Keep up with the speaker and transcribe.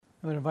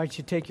I would invite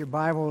you to take your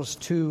Bibles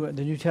to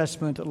the New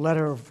Testament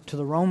letter to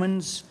the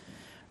Romans,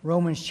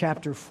 Romans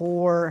chapter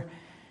 4.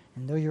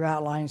 And though your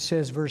outline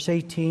says verse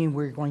 18,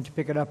 we're going to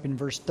pick it up in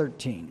verse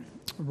 13.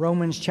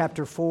 Romans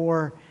chapter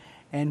 4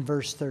 and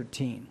verse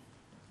 13.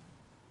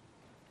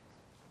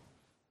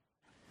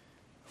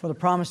 For the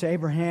promise to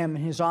Abraham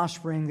and his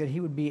offspring that he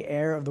would be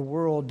heir of the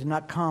world did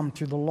not come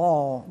through the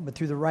law, but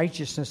through the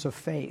righteousness of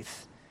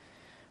faith.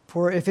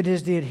 For if it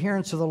is the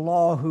adherents of the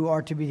law who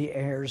are to be the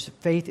heirs,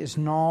 faith is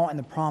null and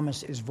the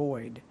promise is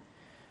void.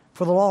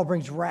 For the law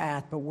brings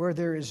wrath, but where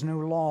there is no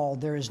law,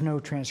 there is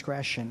no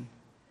transgression.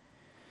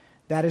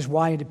 That is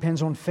why it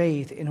depends on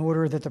faith, in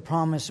order that the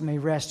promise may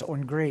rest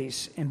on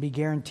grace and be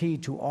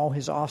guaranteed to all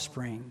his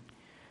offspring,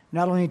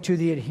 not only to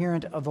the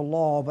adherent of the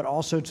law, but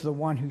also to the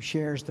one who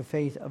shares the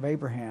faith of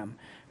Abraham,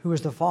 who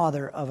is the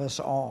father of us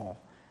all.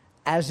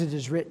 As it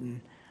is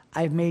written,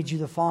 I have made you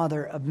the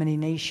father of many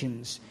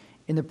nations,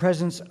 in the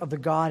presence of the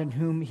God in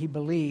whom he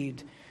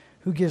believed,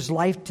 who gives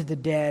life to the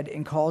dead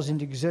and calls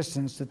into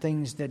existence the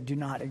things that do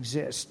not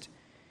exist.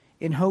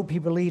 In hope he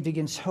believed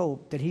against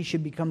hope, that he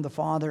should become the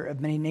father of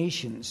many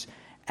nations,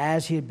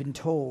 as he had been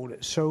told,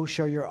 so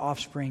shall your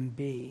offspring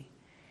be.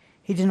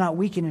 He did not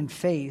weaken in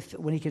faith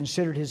when he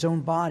considered his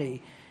own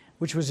body,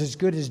 which was as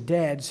good as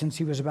dead since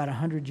he was about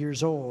 100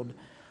 years old,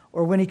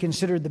 or when he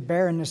considered the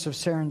barrenness of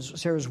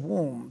Sarah's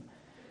womb.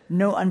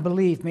 No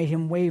unbelief made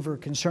him waver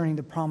concerning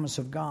the promise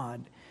of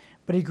God.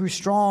 But he grew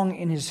strong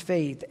in his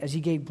faith as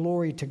he gave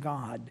glory to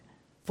God,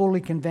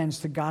 fully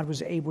convinced that God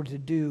was able to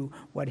do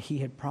what he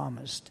had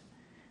promised.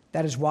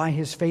 That is why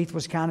his faith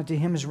was counted to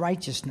him as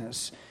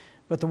righteousness.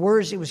 But the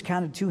words it was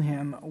counted to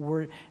him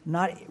were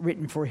not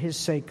written for his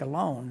sake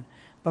alone,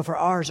 but for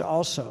ours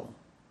also.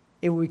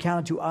 It will be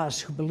counted to us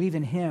who believe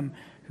in him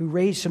who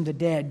raised from the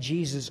dead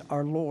Jesus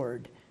our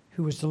Lord,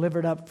 who was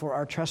delivered up for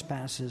our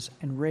trespasses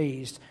and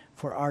raised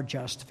for our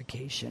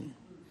justification.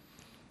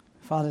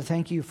 Father,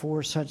 thank you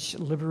for such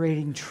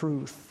liberating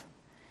truth.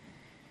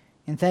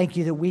 And thank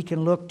you that we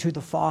can look to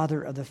the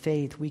father of the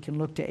faith. We can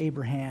look to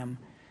Abraham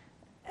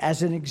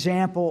as an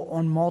example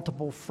on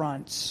multiple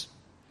fronts.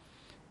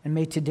 And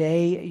may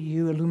today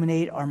you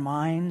illuminate our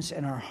minds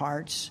and our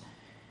hearts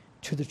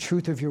to the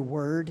truth of your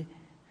word,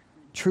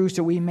 truths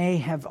that we may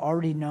have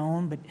already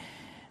known, but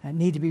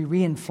need to be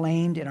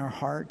re-inflamed in our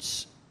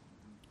hearts.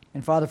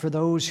 And Father, for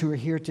those who are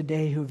here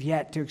today who have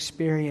yet to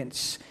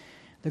experience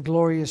the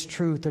glorious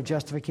truth of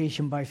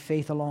justification by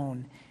faith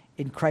alone,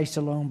 in Christ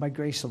alone, by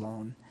grace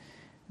alone,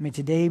 may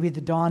today be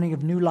the dawning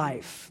of new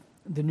life,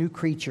 the new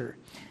creature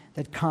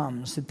that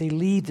comes, that they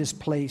leave this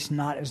place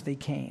not as they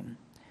came.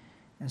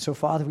 And so,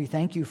 Father, we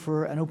thank you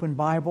for an open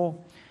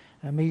Bible.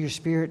 May your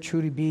Spirit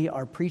truly be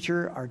our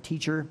preacher, our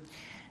teacher,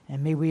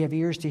 and may we have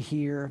ears to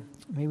hear.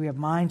 May we have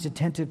minds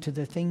attentive to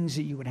the things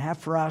that you would have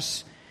for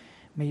us.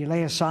 May you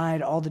lay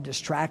aside all the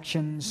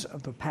distractions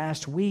of the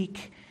past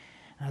week,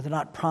 the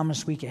not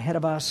promised week ahead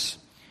of us,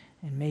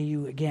 and may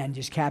you, again,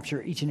 just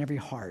capture each and every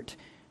heart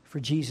for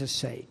Jesus'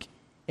 sake.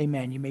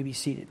 Amen. You may be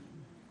seated.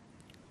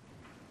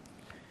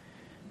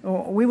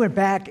 We went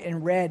back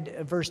and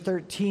read verse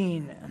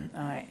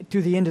 13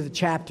 to the end of the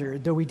chapter,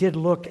 though we did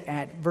look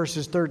at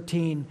verses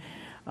 13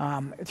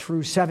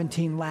 through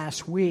 17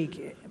 last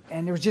week.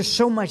 And there was just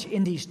so much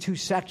in these two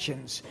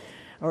sections,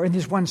 or in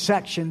this one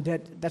section,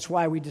 that's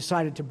why we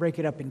decided to break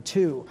it up in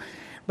two.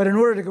 But in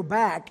order to go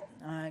back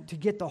to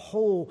get the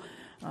whole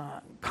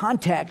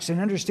context and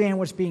understand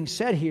what's being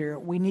said here,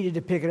 we needed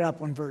to pick it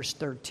up on verse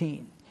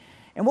 13.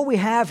 And what we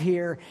have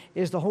here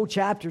is the whole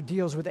chapter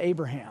deals with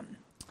Abraham.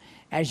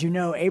 As you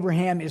know,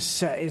 Abraham is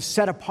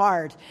set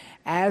apart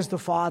as the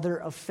father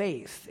of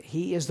faith.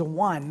 He is the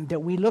one that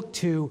we look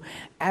to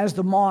as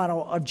the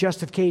model of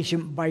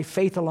justification by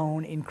faith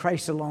alone, in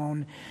Christ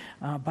alone,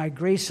 by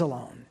grace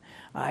alone.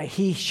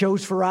 He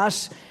shows for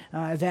us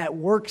that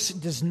works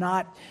does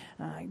not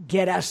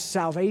get us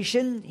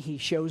salvation. He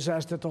shows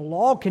us that the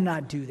law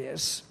cannot do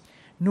this,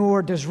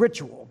 nor does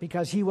ritual,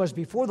 because he was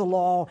before the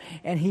law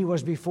and he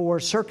was before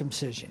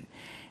circumcision.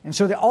 And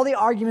so all the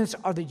arguments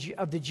of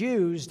the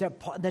Jews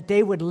that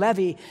they would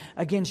levy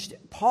against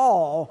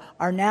Paul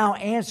are now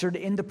answered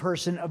in the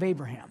person of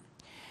Abraham.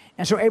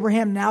 And so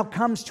Abraham now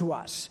comes to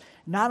us,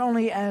 not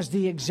only as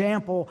the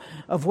example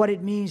of what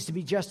it means to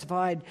be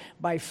justified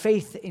by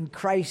faith in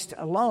Christ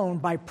alone,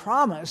 by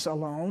promise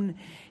alone,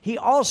 he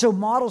also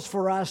models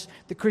for us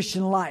the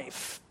Christian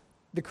life.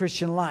 The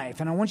Christian life.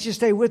 And I want you to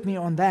stay with me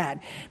on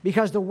that,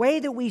 because the way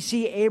that we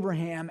see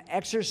Abraham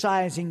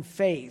exercising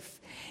faith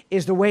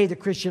is the way the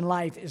Christian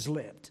life is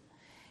lived.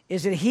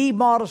 Is that he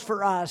models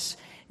for us,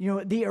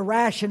 the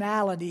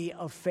irrationality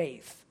of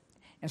faith.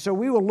 And so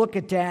we will look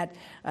at that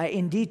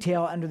in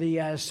detail under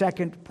the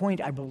second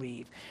point, I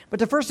believe. But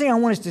the first thing I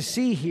want us to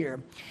see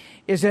here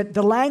is that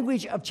the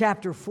language of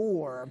chapter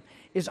 4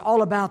 is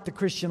all about the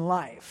Christian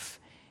life.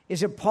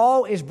 Is that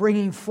Paul is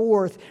bringing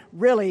forth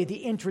really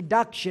the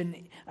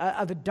introduction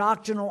of the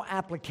doctrinal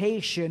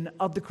application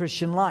of the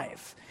Christian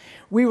life.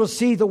 We will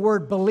see the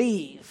word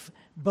believed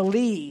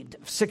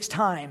 6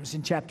 times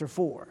in chapter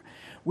 4.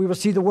 We will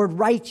see the word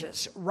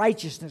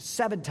righteousness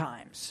 7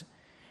 times.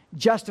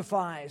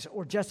 justifies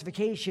or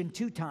justification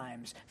 2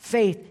 times,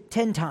 faith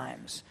 10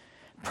 times,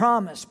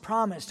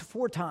 promised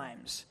 4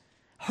 times,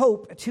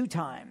 hope 2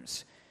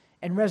 times,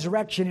 and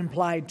resurrection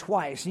implied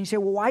twice. And you say,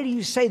 well, why do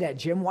you say that,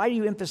 Jim? Why do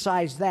you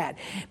emphasize that?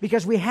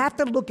 Because we have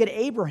to look at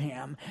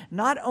Abraham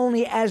not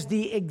only as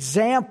the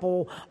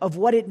example of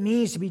what it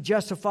means to be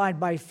justified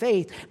by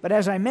faith, but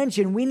as I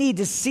mentioned, we need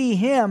to see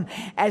him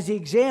as the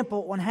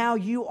example on how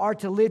you are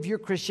to live your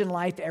Christian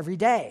life every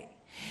day.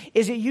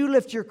 Is it you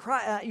live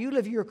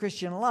your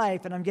Christian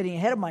life, and I'm getting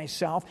ahead of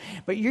myself,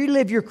 but you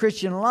live your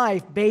Christian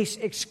life based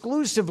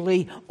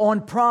exclusively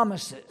on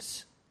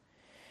promises.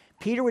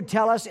 Peter would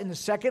tell us in the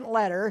second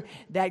letter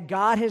that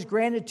God has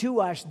granted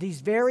to us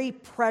these very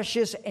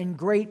precious and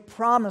great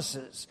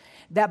promises,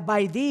 that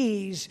by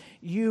these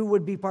you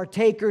would be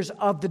partakers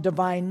of the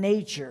divine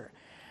nature.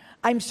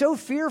 I'm so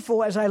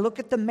fearful as I look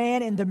at the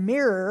man in the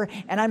mirror,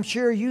 and I'm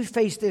sure you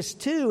face this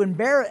too, and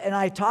Barrett and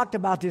I talked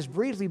about this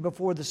briefly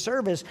before the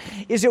service,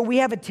 is that we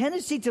have a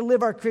tendency to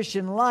live our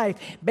Christian life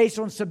based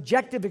on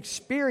subjective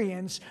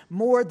experience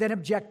more than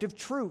objective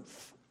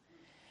truth.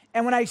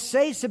 And when I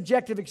say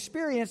subjective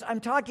experience, I'm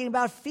talking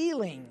about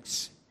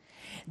feelings.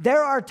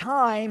 There are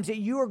times that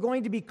you are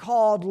going to be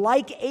called,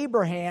 like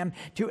Abraham,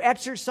 to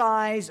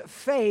exercise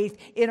faith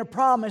in a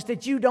promise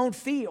that you don't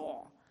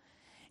feel.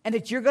 And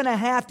that you're going to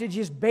have to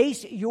just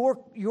base your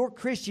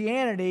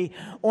Christianity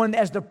on,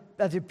 as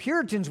the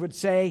Puritans would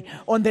say,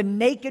 on the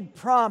naked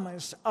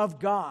promise of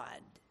God.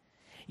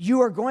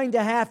 You are going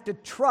to have to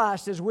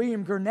trust, as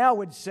William Gurnell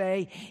would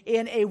say,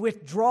 in a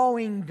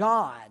withdrawing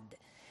God.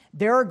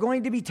 There are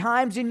going to be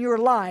times in your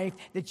life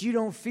that you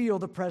don't feel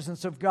the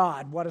presence of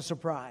God. What a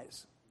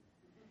surprise.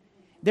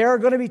 There are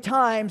going to be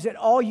times that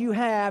all you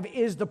have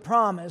is the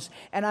promise.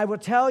 And I will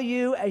tell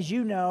you, as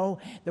you know,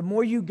 the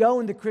more you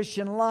go in the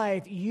Christian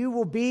life, you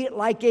will be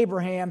like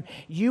Abraham.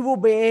 You will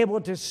be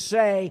able to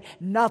say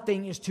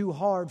nothing is too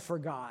hard for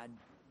God.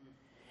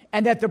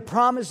 And that the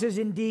promises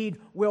indeed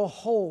will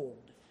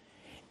hold.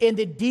 In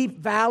the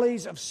deep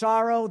valleys of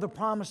sorrow, the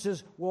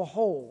promises will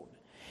hold.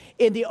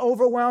 In the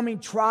overwhelming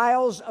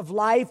trials of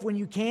life, when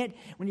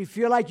you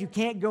feel like you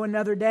can't go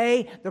another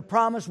day, the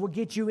promise will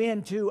get you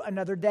into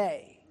another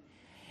day.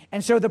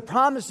 And so the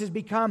promises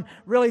become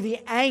really the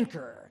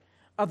anchor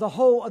of the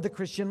whole of the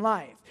Christian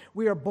life.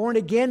 We are born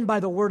again by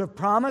the word of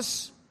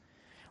promise.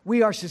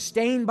 We are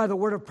sustained by the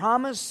word of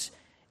promise.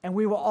 And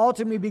we will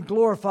ultimately be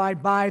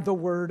glorified by the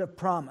word of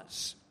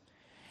promise.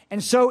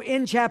 And so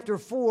in chapter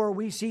 4,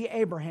 we see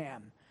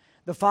Abraham,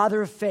 the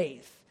father of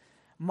faith,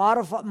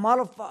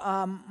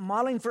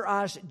 modeling for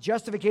us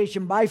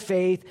justification by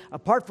faith,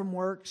 apart from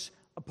works,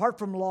 apart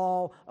from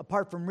law,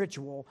 apart from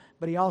ritual,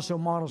 but he also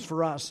models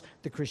for us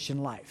the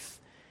Christian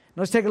life.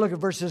 Now let's take a look at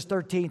verses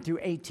 13 through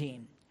 18.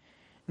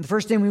 And the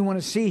first thing we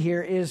want to see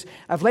here is,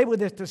 I've labeled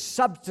this the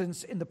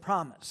substance in the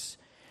promise.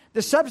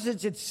 The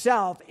substance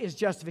itself is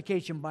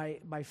justification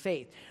by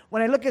faith.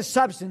 When I look at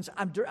substance,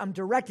 I'm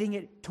directing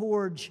it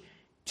towards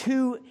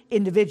 2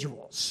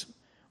 individuals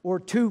or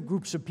 2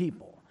 groups of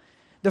people.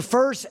 The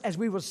first, as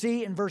we will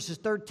see in verses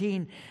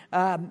 13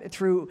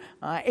 through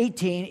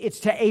 18,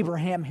 it's to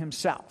Abraham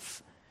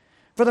himself.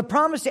 For the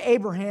promise to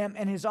Abraham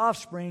and his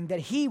offspring that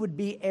he would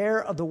be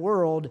heir of the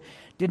world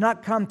did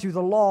not come through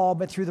the law,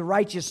 but through the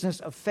righteousness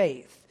of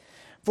faith.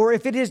 For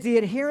if it is the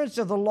adherents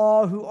of the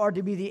law who are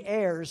to be the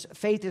heirs,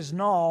 faith is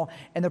null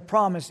and the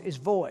promise is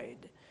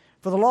void.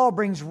 For the law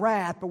brings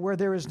wrath, but where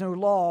there is no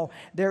law,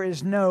 there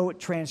is no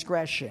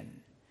transgression.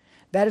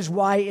 That is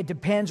why it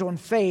depends on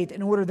faith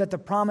in order that the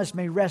promise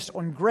may rest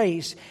on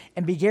grace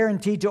and be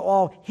guaranteed to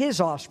all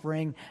his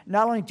offspring,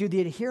 not only to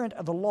the adherent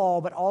of the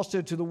law, but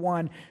also to the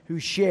one who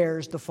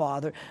shares the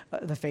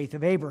faith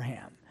of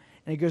Abraham.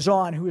 And it goes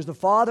on, who is the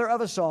father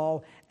of us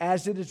all,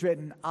 as it is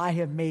written, I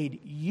have made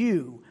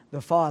you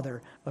the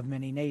father of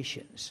many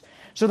nations.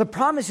 So the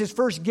promise is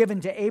first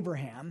given to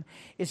Abraham.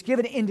 It's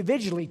given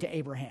individually to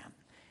Abraham.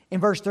 In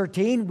verse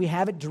 13, we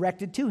have it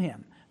directed to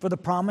him for the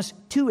promise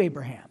to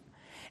Abraham.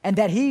 And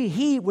that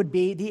he would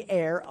be the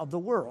heir of the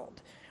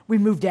world. We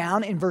move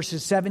down in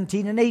verses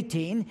 17 and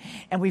 18,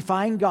 and we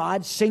find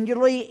God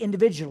singularly,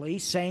 individually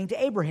saying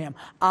to Abraham,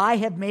 I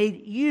have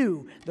made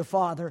you the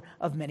father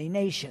of many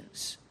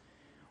nations.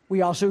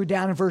 We also go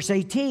down in verse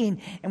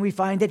 18, and we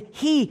find that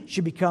he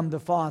should become the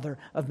father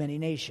of many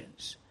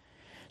nations.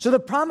 So the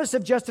promise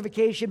of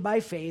justification by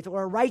faith,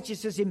 or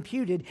righteousness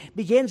imputed,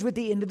 begins with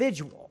the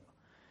individual.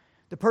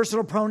 The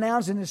personal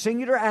pronouns in the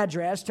singular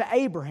address to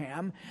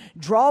Abraham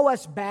draw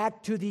us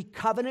back to the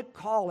covenant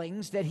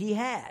callings that he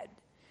had.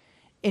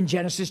 In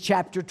Genesis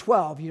chapter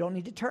 12, you don't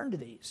need to turn to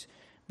these,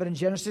 but in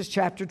Genesis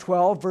chapter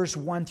 12, verse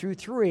 1 through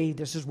 3,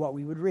 this is what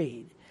we would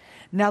read.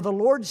 Now the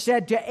Lord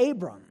said to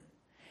Abram,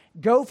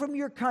 go from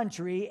your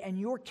country and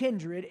your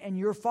kindred and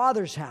your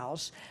father's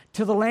house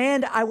to the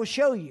land I will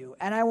show you,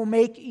 and I will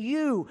make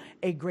you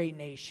a great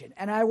nation,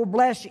 and I will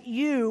bless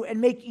you and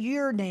make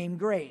your name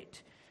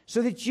great,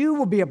 so that you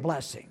will be a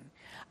blessing.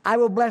 I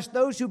will bless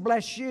those who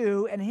bless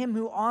you, and him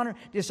who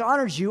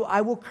dishonors you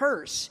I will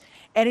curse.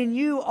 And in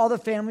you all the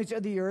families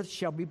of the earth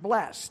shall be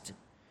blessed.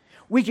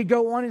 We could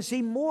go on and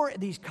see more of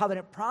these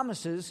covenant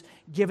promises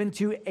given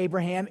to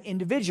Abraham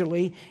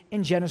individually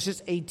in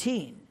Genesis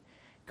 18.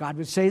 God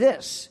would say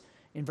this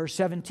in verse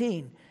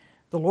 17.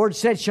 The Lord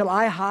said, shall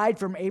I hide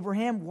from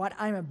Abraham what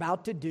I am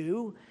about to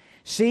do?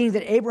 Seeing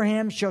that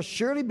Abraham shall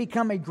surely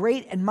become a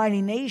great and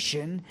mighty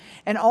nation,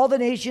 and all the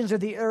nations of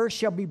the earth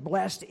shall be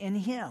blessed in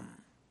him.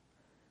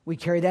 We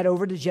carry that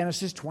over to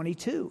Genesis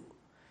 22,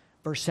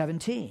 verse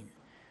 17.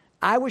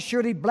 I will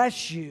surely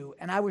bless you,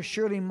 and I will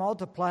surely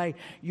multiply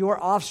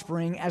your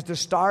offspring as the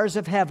stars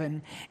of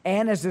heaven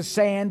and as the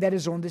sand that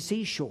is on the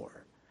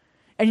seashore.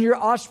 And your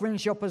offspring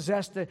shall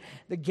possess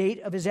the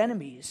gate of his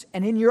enemies.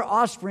 And in your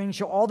offspring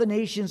shall all the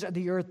nations of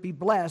the earth be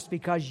blessed,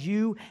 because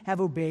you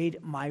have obeyed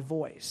my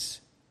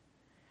voice.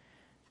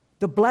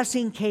 The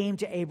blessing came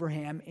to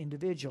Abraham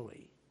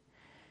individually.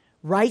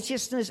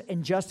 Righteousness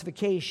and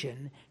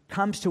justification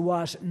comes to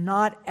us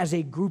not as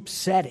a group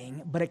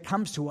setting, but it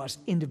comes to us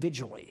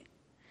individually.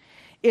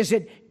 Is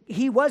that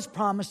he was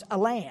promised a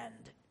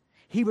land.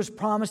 He was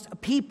promised a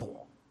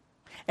people.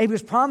 And he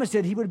was promised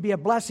that he would be a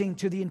blessing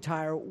to the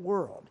entire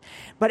world.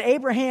 But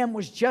Abraham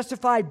was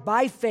justified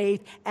by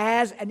faith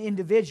as an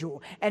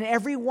individual. And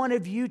every one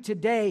of you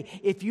today,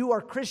 if you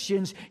are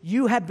Christians,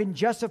 you have been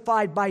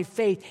justified by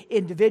faith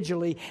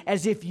individually,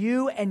 as if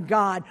you and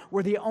God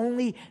were the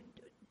only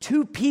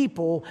two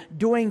people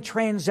doing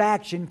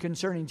transaction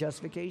concerning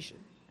justification.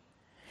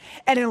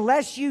 And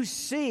unless you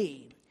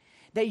see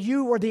that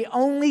you were the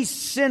only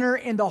sinner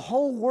in the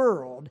whole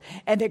world,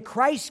 and that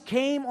Christ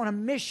came on a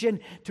mission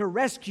to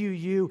rescue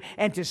you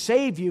and to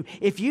save you,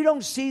 if you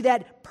don't see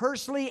that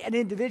personally and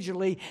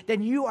individually,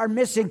 then you are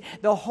missing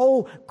the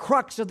whole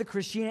crux of the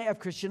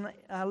Christian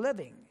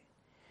living.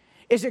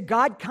 Is that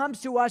God comes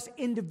to us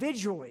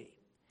individually.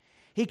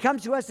 He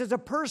comes to us as a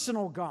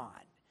personal God.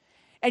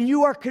 And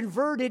you are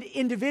converted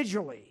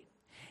individually.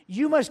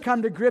 You must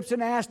come to grips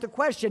and ask the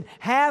question,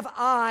 have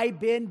I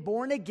been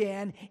born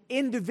again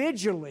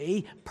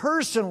individually,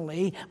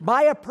 personally,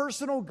 by a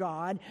personal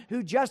God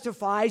who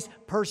justifies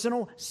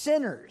personal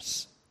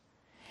sinners?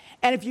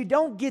 And if you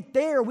don't get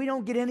there, we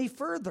don't get any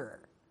further.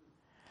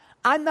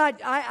 I'm not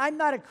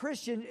a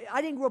Christian.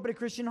 I didn't grow up in a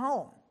Christian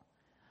home.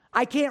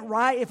 I can't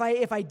ride.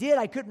 If I did,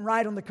 I couldn't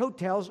ride on the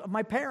coattails of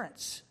my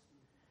parents.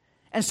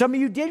 And some of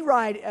you did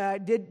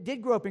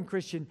grow up in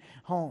Christian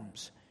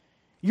homes.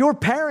 Your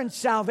parents'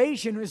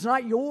 salvation is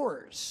not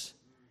yours.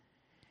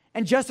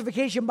 And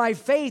justification by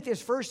faith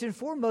is first and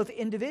foremost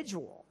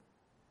individual.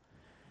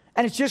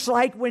 And it's just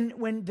like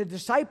when the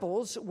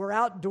disciples were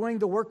out doing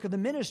the work of the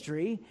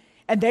ministry,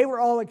 and they were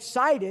all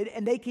excited,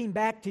 and they came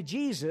back to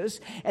Jesus,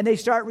 and they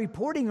start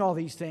reporting all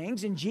these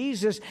things, and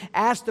Jesus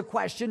asked the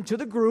question to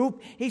the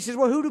group. He says,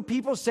 well, who do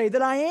people say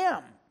that I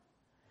am?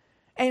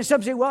 And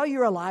some say, well,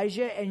 you're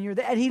Elijah, and you're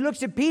that. And he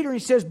looks at Peter and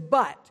he says,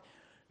 but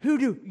who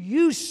do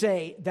you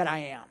say that I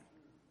am?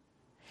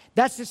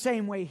 That's the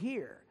same way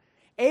here.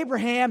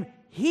 Abraham,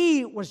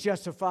 he was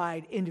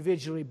justified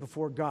individually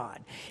before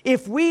God.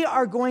 If we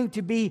are going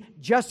to be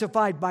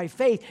justified by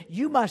faith,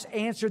 you must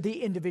answer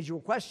the individual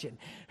question.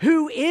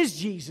 Who is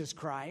Jesus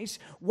Christ?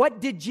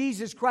 What did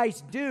Jesus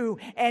Christ do?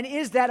 And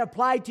is that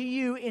applied to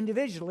you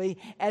individually,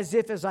 as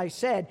if, as I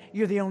said,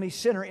 you're the only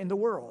sinner in the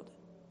world?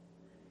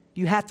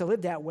 You have to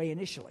live that way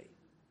initially.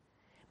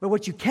 But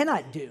what you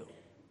cannot do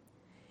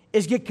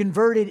is get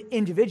converted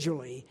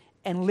individually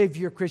and live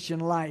your Christian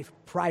life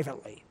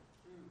privately.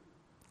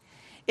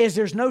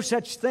 There's no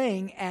such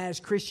thing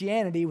as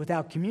Christianity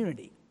without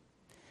community.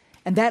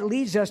 And that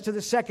leads us to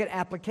the second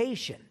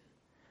application.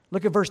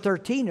 Look at verse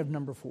 13 of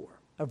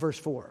verse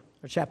 4,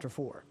 or chapter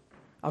 4.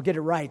 I'll get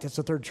it right. That's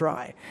the third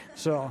try.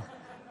 So,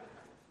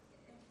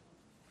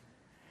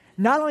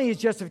 not only is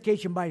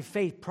justification by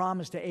faith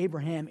promised to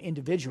Abraham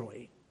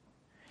individually,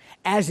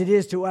 as it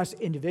is to us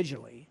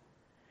individually,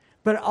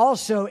 but it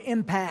also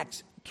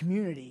impacts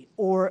community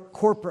or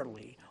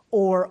corporately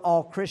or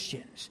all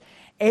Christians.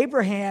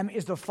 Abraham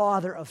is the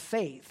father of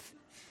faith,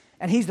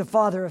 and he's the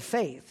father of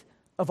faith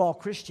of all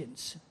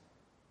Christians.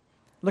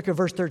 Look at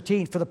verse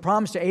 13. For the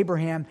promise to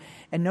Abraham,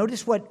 and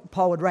notice what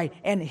Paul would write,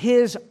 and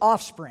his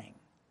offspring,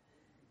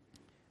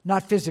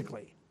 not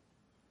physically,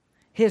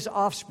 his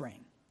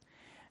offspring.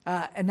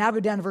 And now go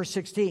down to verse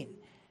 16.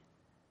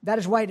 That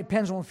is why it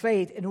depends on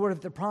faith, in order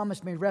that the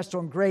promise may rest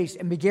on grace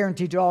and be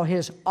guaranteed to all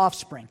his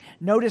offspring.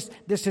 Notice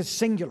this is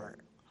singular.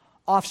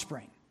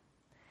 Offspring.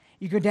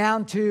 You go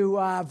down to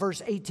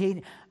verse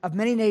 18. Of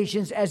many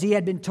nations, as he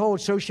had been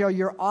told, so shall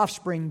your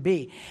offspring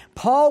be.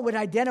 Paul would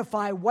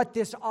identify what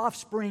this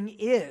offspring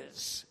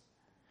is,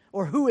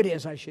 or who it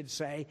is, I should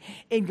say,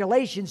 in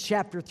Galatians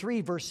chapter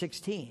 3, verse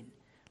 16.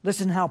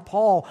 Listen how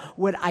Paul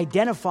would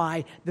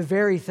identify the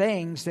very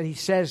things that he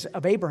says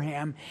of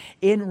Abraham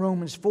in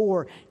Romans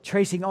 4,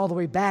 tracing all the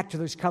way back to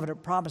those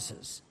covenant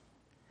promises.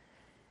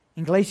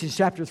 In Galatians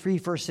chapter 3,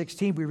 verse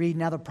 16, we read,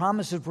 now the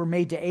promises were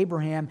made to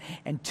Abraham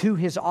and to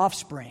his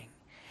offspring.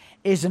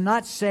 It is to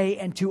not say,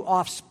 and to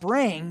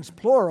offsprings,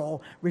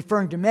 plural,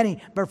 referring to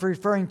many, but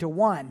referring to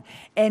one.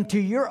 And to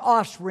your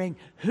offspring,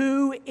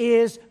 who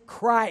is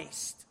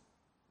Christ.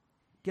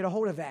 Get a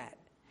hold of that.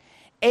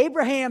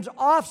 Abraham's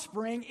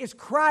offspring is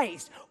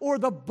Christ, or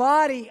the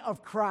body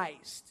of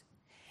Christ.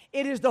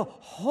 It is the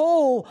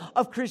whole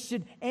of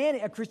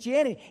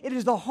Christianity. It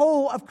is the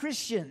whole of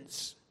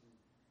Christians.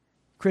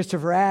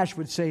 Christopher Ashe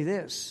would say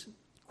this,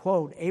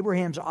 quote,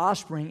 Abraham's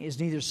offspring is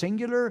neither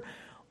singular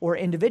or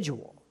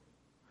individual,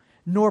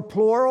 nor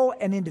plural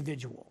and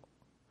individual.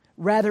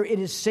 Rather, it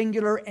is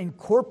singular and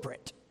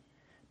corporate,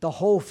 the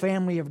whole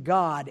family of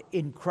God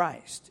in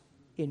Christ,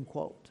 end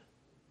quote.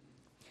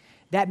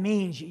 That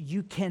means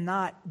you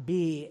cannot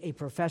be a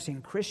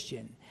professing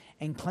Christian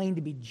and claim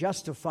to be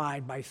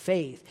justified by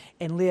faith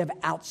and live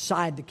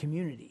outside the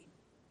community.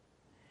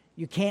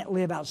 You can't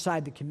live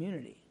outside the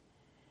community.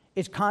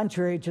 It's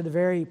contrary to the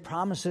very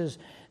promises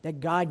that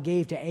God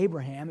gave to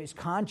Abraham. It's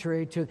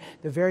contrary to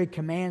the very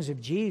commands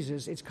of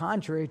Jesus. It's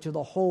contrary to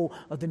the whole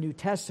of the New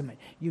Testament.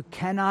 You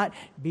cannot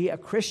be a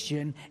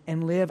Christian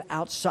and live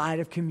outside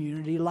of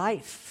community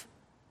life.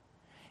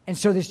 And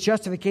so this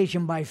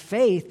justification by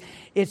faith,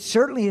 it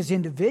certainly is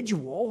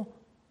individual.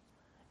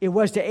 It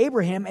was to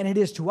Abraham and it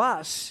is to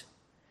us.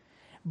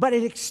 But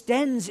it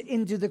extends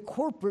into the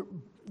corporate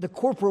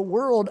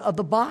world of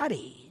the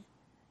body.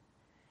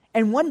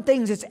 And one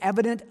thing that's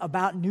evident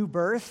about new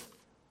birth,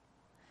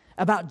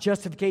 about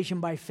justification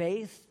by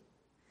faith,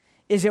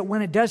 is that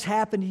when it does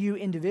happen to you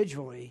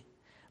individually,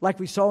 like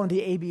we saw in the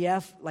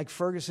ABF, like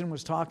Ferguson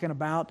was talking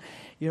about,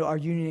 our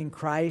union in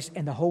Christ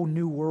and the whole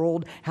new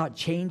world, how it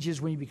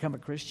changes when you become a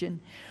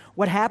Christian.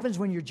 What happens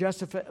when you're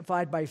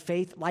justified by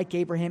faith, like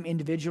Abraham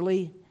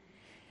individually?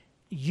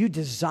 You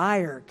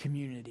desire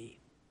community.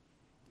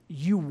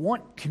 You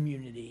want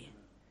community.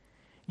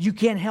 You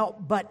can't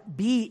help but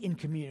be in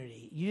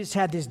community. You just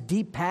have this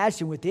deep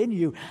passion within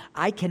you.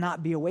 I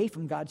cannot be away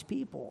from God's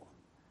people.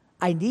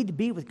 I need to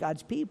be with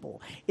God's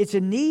people. It's a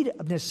need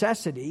of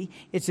necessity.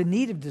 It's a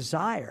need of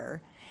desire.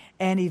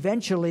 And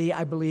eventually,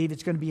 I believe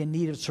it's going to be a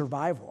need of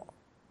survival.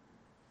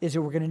 Is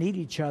that we're going to need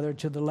each other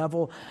to the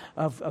level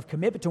of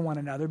commitment to one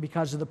another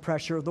because of the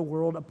pressure of the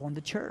world upon the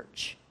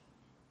church.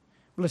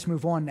 Let's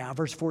move on now.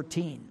 Verse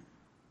 14.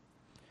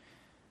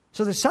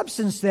 So the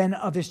substance then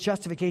of this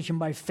justification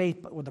by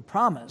faith with the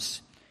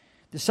promise,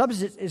 the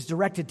substance is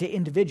directed to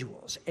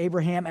individuals.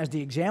 Abraham as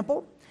the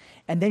example,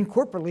 and then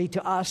corporately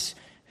to us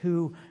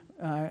who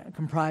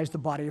comprise the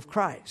body of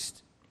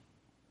Christ.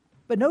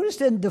 But notice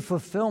then the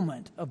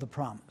fulfillment of the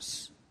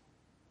promise.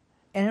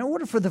 And in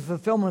order for the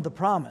fulfillment of the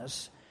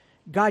promise,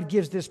 God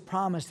gives this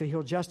promise that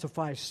he'll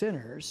justify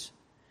sinners.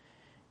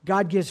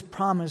 God gives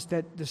promise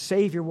that the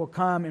Savior will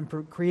come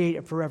and create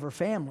a forever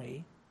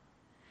family.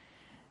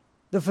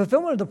 The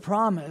fulfillment of the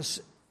promise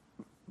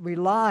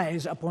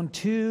relies upon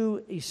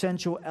two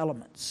essential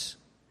elements,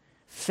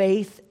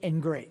 faith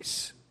and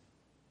grace.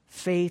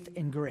 Faith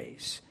and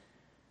grace.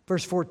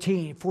 Verse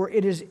 14, for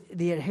it is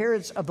the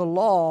adherents of the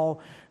law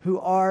who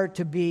are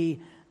to be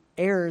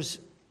heirs.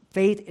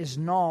 Faith is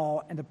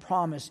null and the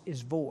promise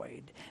is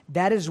void.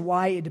 That is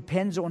why it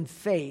depends on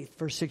faith,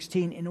 verse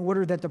 16, in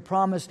order that the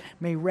promise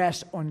may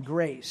rest on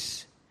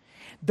grace.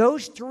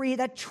 Those three,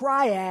 that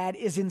triad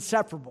is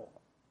inseparable.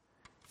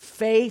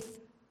 Faith,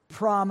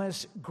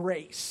 promise,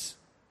 grace.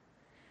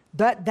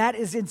 That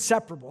is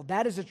inseparable.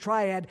 That is a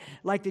triad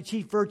like the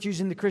chief virtues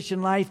in the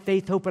Christian life,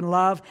 faith, hope, and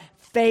love.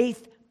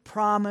 Faith,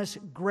 promise,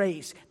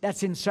 grace.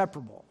 That's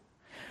inseparable.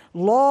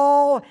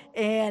 Law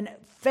and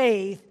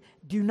faith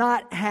do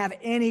not have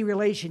any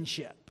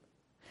relationship.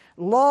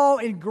 Law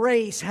and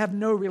grace have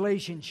no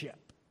relationship.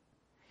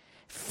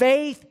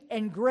 Faith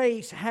and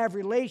grace have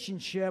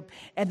relationship,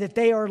 and that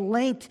they are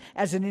linked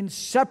as an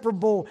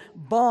inseparable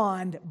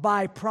bond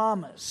by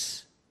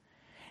promise.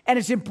 And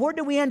it's important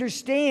that we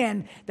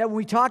understand that when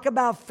we talk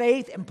about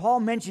faith, and Paul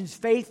mentions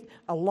faith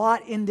a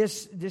lot in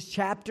this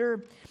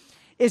chapter,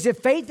 is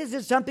that faith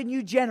isn't something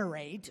you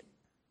generate.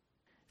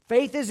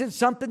 Faith isn't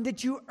something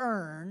that you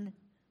earn.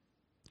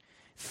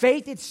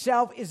 Faith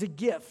itself is a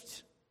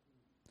gift.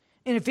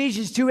 In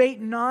Ephesians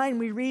 2:8-9,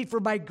 we read, for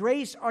by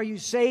grace are you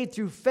saved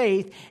through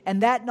faith,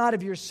 and that not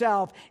of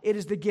yourself, it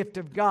is the gift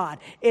of God.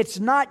 It's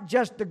not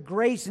just the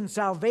grace and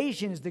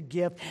salvation is the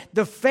gift.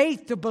 The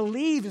faith to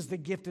believe is the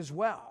gift as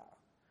well.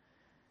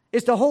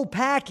 It's the whole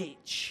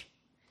package.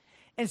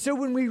 And so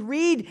when we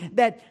read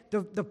that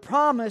the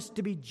promise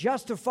to be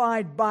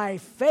justified by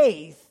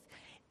faith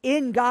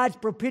in God's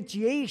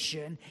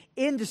propitiation,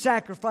 in the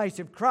sacrifice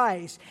of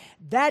Christ,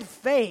 that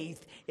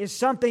faith is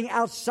something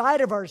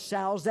outside of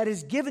ourselves that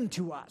is given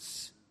to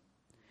us.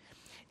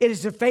 It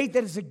is a faith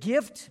that is a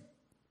gift.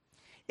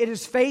 It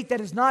is faith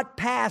that is not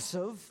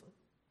passive.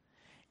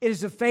 It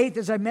is a faith,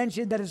 as I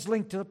mentioned, that is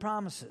linked to the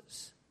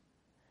promises.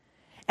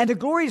 And the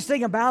glorious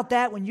thing about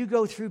that, when you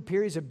go through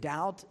periods of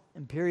doubt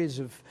and periods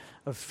of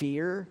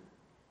fear,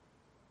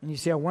 and you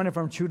say, I wonder if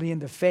I'm truly in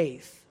the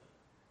faith,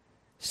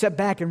 step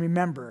back and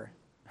remember,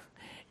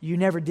 you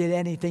never did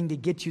anything to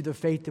get you the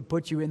faith to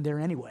put you in there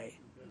anyway.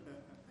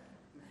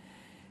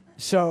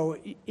 So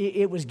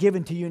it was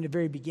given to you in the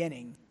very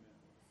beginning.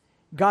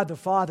 God the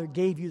Father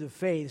gave you the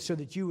faith so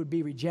that you would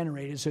be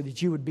regenerated, so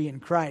that you would be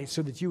in Christ,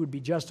 so that you would be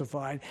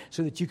justified,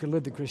 so that you could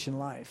live the Christian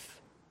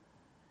life.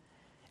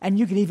 And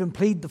you can even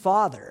plead the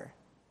Father.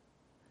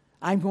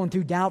 I'm going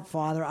through doubt,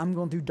 Father. I'm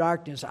going through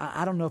darkness.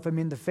 I don't know if I'm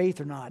in the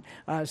faith or not.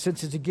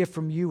 Since it's a gift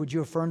from you, would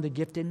you affirm the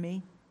gift in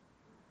me?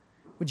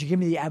 Would you give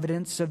me the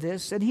evidence of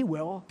this? And he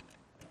will.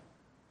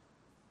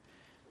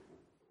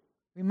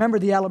 Remember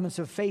the elements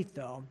of faith,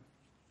 though.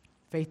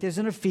 Faith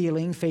isn't a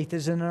feeling. Faith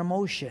isn't an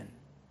emotion.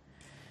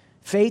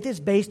 Faith is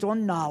based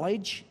on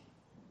knowledge.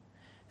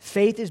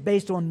 Faith is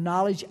based on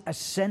knowledge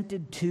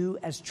assented to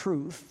as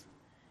truth.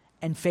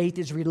 And faith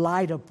is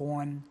relied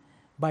upon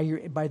by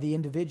the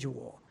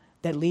individual.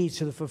 That leads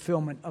to the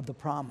fulfillment of the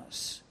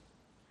promise.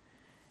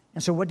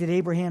 And so what did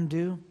Abraham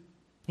do?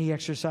 He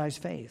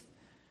exercised faith.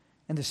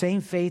 And the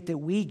same faith that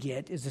we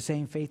get is the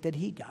same faith that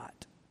he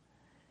got.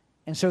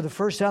 And so the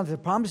first time the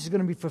promise is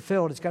going to be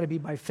fulfilled, it's got to be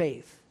by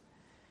faith.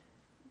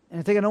 And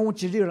the thing I don't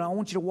want you to do, I don't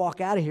want you to walk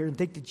out of here and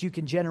think that you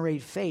can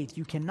generate faith.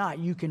 You cannot.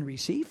 You can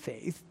receive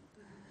faith,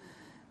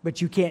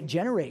 but you can't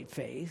generate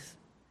faith.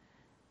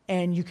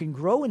 And you can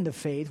grow in the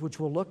faith, which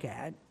we'll look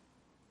at.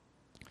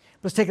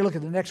 Let's take a look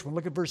at the next one.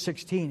 Look at verse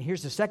 16.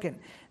 Here's the second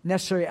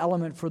necessary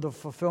element for the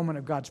fulfillment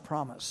of God's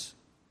promise.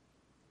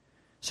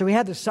 So we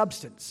have the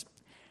substance.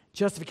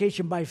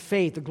 Justification by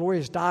faith, the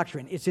glorious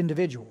doctrine. It's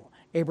individual.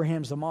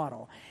 Abraham's the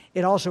model.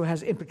 It also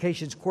has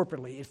implications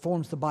corporately. It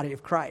forms the body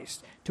of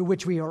Christ, to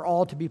which we are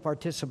all to be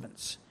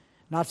participants.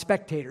 Not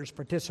spectators,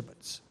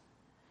 participants.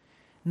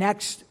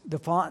 Next,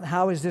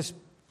 how is this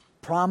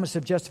promise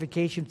of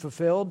justification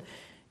fulfilled?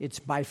 It's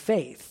by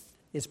faith.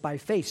 It's by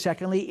faith.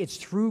 Secondly, it's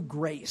through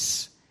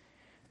grace.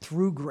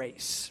 Through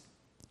grace.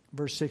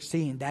 Verse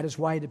 16, that is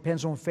why it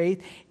depends on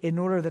faith, in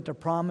order that the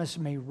promise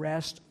may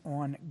rest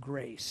on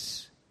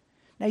grace.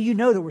 Now you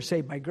know that we're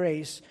saved by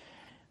grace.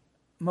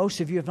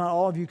 Most of you, if not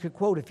all of you, could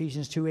quote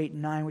Ephesians 2, 8,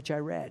 and 9, which I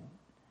read.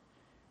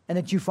 And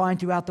that you find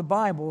throughout the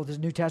Bible, the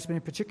New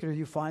Testament in particular,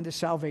 you find that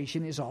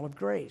salvation is all of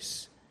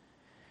grace.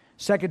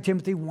 2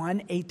 Timothy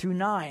 1, 8 through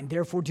 9.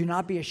 Therefore, do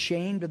not be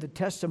ashamed of the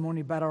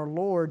testimony about our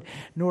Lord,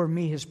 nor of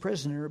me, his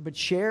prisoner, but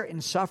share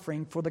in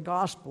suffering for the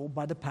gospel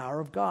by the power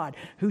of God,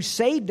 who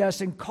saved us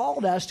and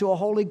called us to a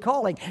holy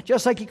calling,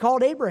 just like he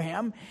called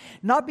Abraham,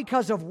 not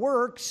because of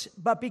works,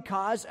 but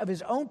because of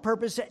his own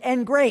purpose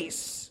and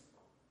grace,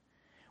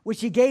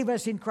 which he gave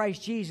us in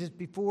Christ Jesus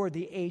before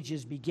the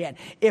ages began.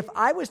 If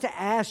I was to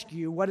ask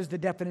you what is the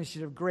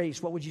definition of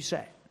grace, what would you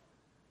say?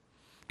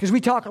 Because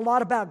we talk a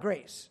lot about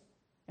grace,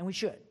 and we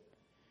should.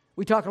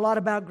 We talk a lot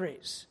about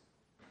grace.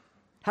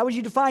 How would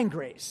you define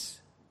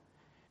grace?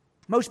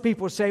 Most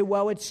people say,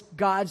 well, it's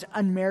God's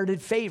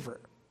unmerited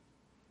favor.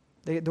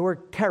 The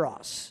word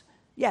charos.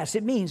 Yes,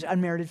 it means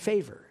unmerited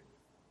favor.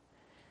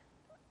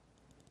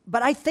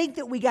 But I think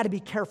that we got to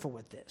be careful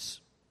with this.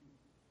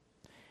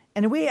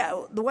 And the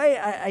way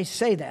I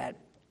say that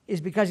is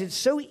because it's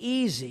so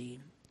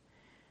easy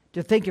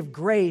to think of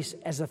grace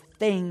as a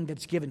thing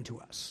that's given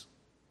to us.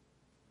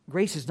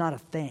 Grace is not a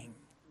thing.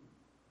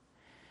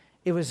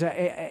 It was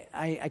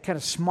I kind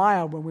of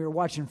smiled when we were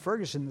watching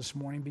Ferguson this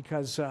morning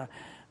because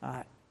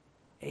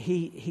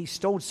he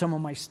stole some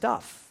of my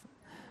stuff,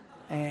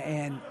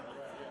 and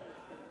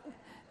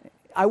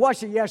I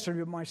watched it yesterday,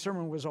 but my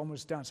sermon was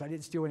almost done, so I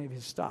didn't steal any of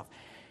his stuff.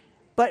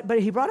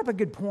 But he brought up a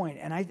good point,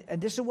 and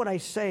this is what I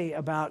say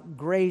about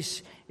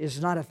grace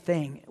is not a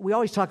thing. We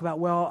always talk about,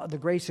 well, the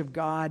grace of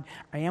God.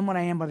 I am what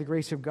I am by the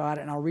grace of God,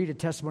 and I'll read a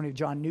testimony of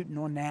John Newton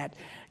on that.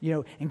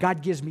 And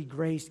God gives me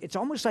grace. It's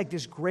almost like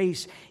this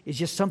grace is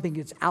just something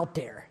that's out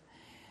there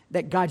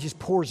that God just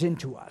pours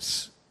into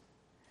us.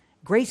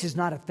 Grace is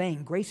not a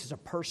thing. Grace is a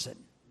person.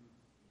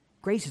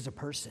 Grace is a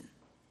person.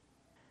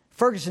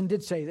 Ferguson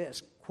did say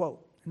this,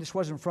 quote, and this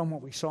wasn't from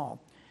what we saw.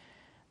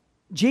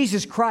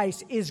 Jesus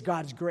Christ is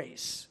God's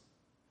grace.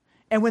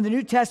 And when the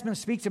New Testament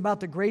speaks about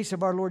the grace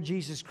of our Lord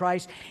Jesus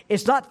Christ,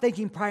 it's not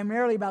thinking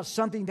primarily about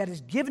something that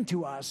is given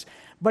to us,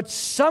 but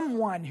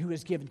someone who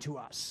is given to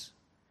us.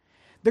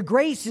 The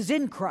grace is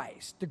in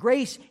Christ. The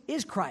grace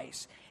is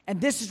Christ.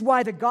 And this is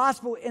why the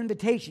gospel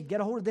invitation,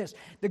 get a hold of this,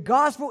 the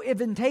gospel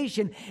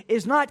invitation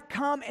is not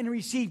come and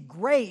receive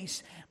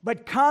grace,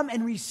 but come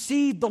and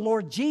receive the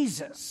Lord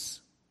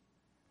Jesus.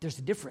 There's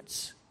a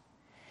difference.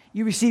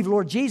 You receive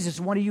Lord Jesus,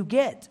 what do you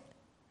get?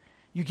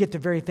 You get the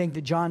very thing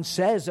that John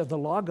says of the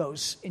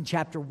Logos in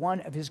chapter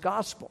 1 of his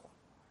gospel.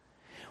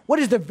 What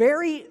is the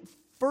very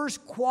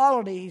first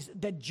qualities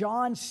that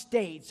John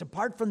states,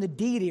 apart from the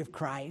deity of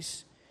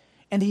Christ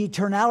and the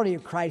eternality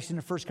of Christ in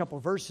the first couple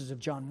of verses of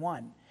John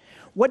 1?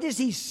 What does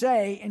he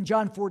say in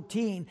John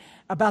 14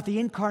 about the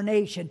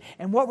incarnation,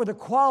 and what were the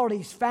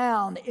qualities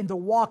found in the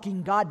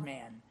walking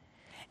God-man?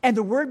 And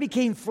the Word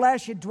became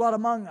flesh and dwelt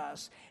among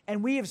us,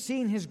 and we have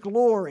seen his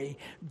glory,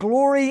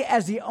 glory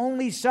as the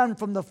only Son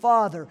from the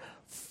Father,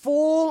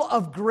 full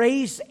of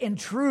grace and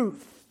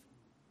truth.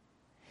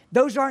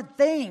 Those aren't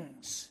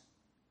things.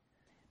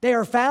 They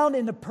are found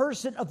in the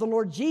person of the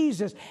Lord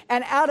Jesus,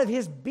 and out of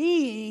his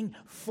being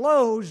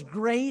flows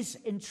grace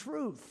and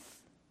truth.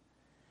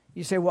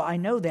 You say, well, I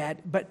know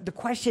that, but the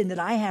question that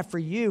I have for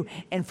you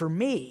and for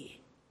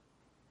me,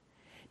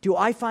 do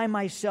I find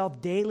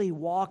myself daily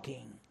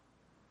walking,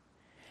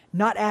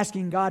 not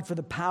asking God for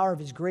the power of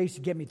his grace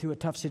to get me through a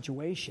tough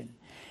situation,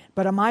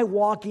 But am I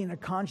walking in a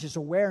conscious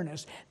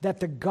awareness that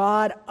the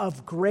God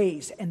of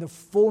grace and the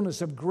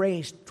fullness of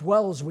grace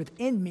dwells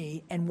within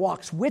me and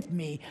walks with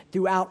me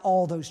throughout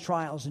all those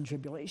trials and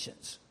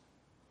tribulations?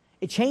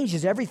 It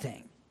changes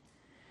everything.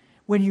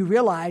 When you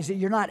realize that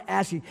you're not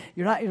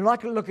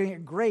looking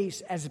at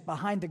grace as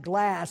behind the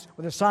glass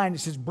with a sign that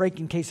says break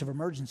in case of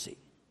emergency.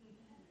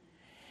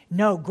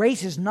 No,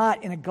 grace is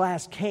not in a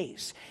glass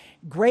case.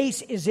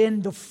 Grace is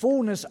in the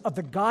fullness of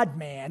the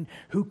God-man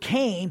who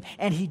came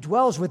and he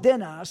dwells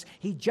within us.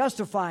 He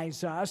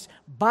justifies us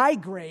by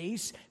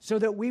grace so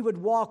that we would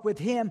walk with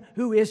him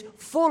who is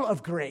full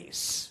of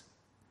grace.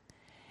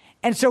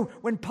 And so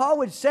when Paul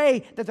would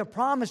say that the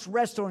promise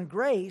rests on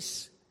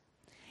grace,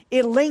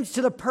 it links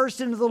to the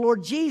person of the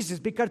Lord Jesus,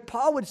 because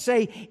Paul would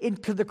say in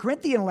the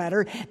Corinthian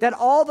letter that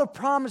all the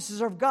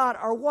promises of God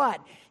are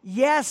what?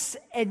 Yes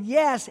and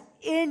yes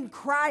in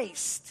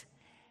Christ.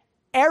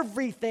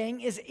 Everything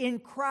is in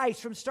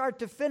Christ from start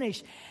to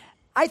finish.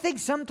 I think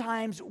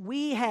sometimes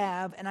we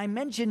have, and I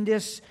mentioned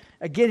this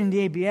again in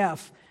the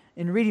ABF,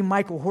 in reading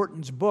Michael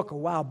Horton's book a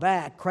while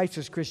back,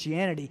 Christless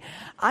Christianity.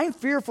 I'm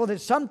fearful that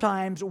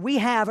sometimes we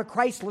have a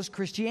Christless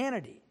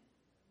Christianity.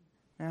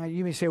 Now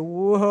you may say,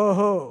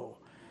 whoa,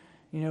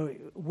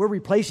 we're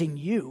replacing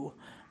you.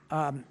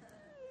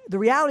 The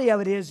reality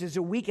of it is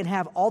that we can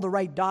have all the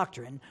right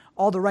doctrine,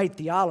 all the right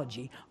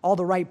theology, all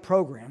the right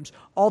programs,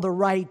 all the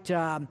right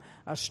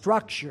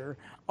structure,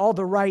 all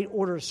the right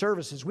order of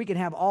services. We can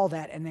have all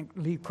that and then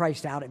leave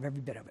Christ out of every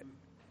bit of it.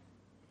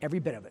 Every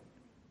bit of it.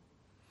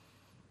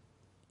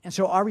 And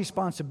so our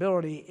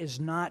responsibility is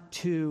not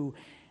to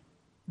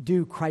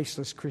do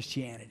Christless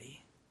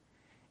Christianity.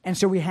 And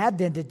so we have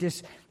then that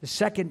the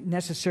second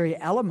necessary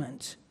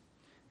element,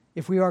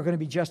 if we are going to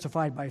be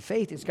justified by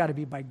faith, it's got to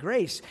be by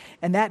grace.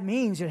 And that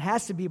means it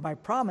has to be by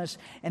promise.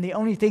 And the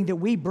only thing that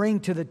we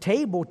bring to the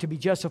table to be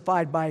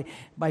justified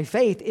by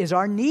faith is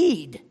our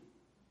need.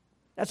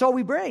 That's all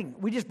we bring.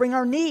 We just bring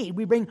our need.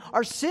 We bring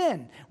our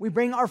sin. We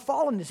bring our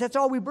fallenness. That's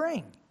all we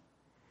bring.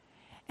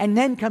 And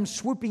then comes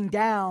swooping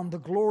down the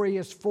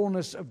glorious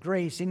fullness of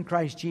grace in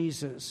Christ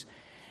Jesus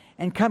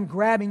and come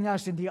grabbing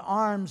us in the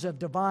arms of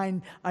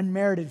divine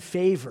unmerited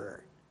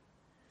favor,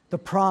 the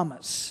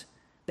promise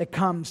that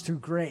comes through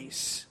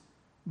grace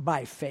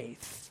by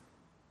faith.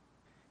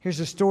 Here's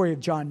the story of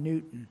John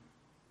Newton.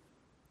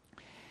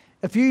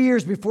 A few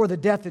years before the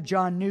death of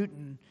John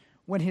Newton,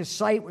 when his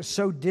sight was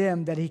so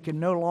dim that he could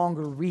no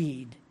longer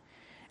read,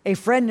 a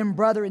friend and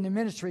brother in the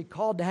ministry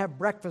called to have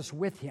breakfast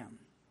with him.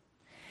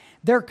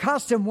 Their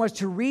custom was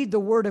to read the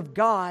Word of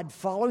God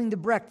following the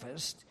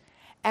breakfast,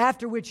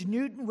 after which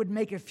Newton would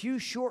make a few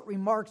short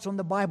remarks on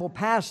the Bible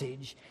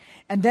passage,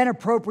 and then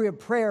appropriate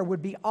prayer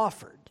would be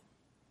offered.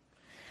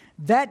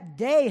 That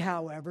day,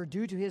 however,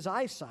 due to his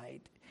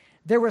eyesight,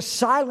 there was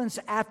silence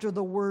after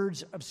the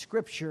words of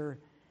Scripture,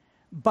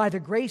 "By the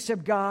grace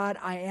of God,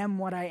 I am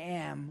what I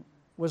am,"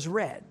 was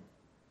read.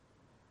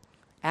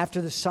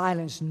 After the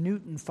silence,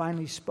 Newton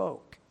finally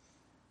spoke.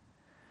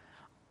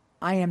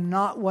 "I am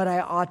not what I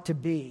ought to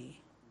be.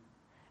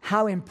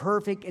 How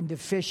imperfect and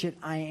deficient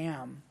I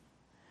am.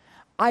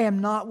 I am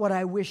not what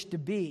I wish to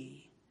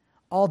be,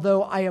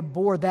 although I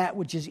abhor that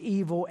which is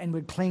evil and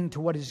would cling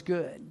to what is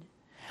good.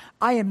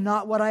 I am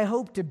not what I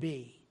hope to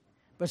be,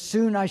 but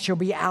soon I shall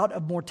be out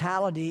of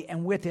mortality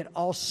and with it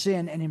all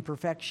sin and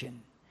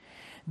imperfection.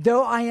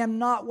 Though I am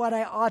not what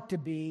I ought to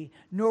be,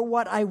 nor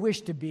what I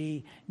wish to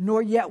be,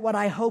 nor yet what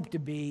I hope to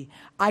be,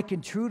 I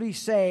can truly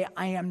say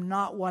I am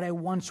not what I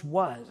once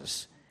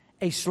was,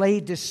 a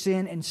slave to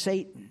sin and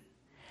Satan.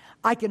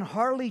 I can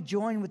hardly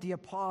join with the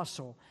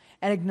apostle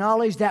and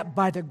acknowledge that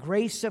by the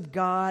grace of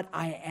God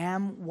I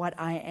am what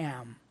I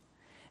am."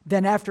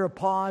 Then after a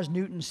pause,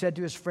 Newton said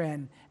to his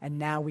friend, "And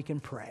now we can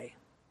pray."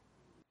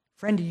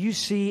 Friend, do you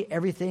see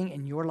everything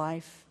in your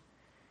life?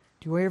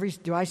 Do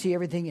I see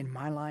everything in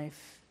my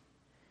life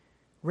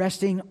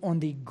resting on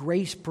the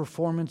grace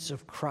performance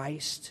of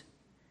Christ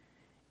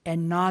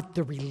and not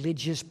the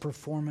religious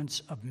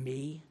performance of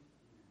me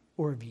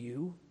or of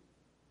you?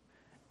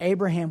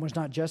 Abraham was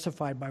not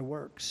justified by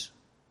works.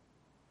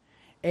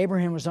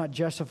 Abraham was not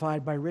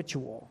justified by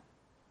ritual.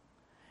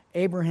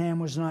 Abraham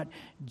was not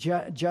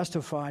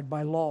justified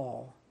by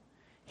law.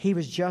 He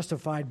was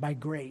justified by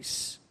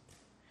grace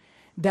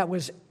that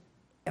was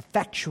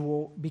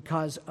effectual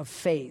because of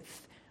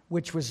faith,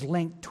 which was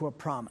linked to a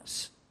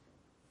promise.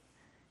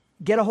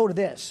 Get a hold of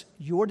this.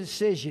 Your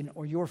decision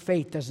or your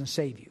faith doesn't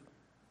save you.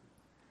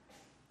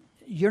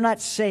 You're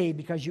not saved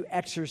because you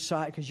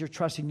exercise, because you're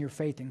trusting your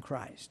faith in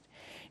Christ.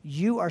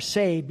 You are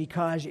saved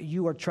because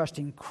you are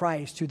trusting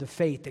Christ through the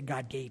faith that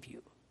God gave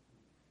you.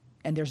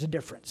 And there's a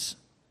difference.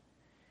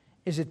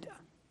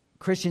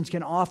 Christians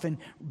can often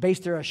base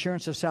their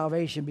assurance of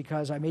salvation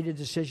because I made a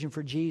decision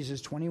for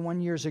Jesus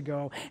 21 years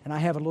ago, and I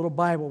have a little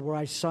Bible where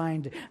I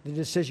signed the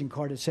decision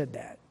card that said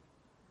that.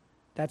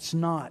 That's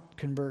not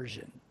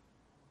conversion.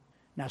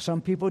 Now,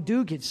 some people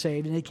do get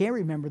saved, and they can't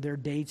remember their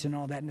dates and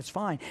all that, and it's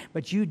fine.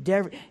 But you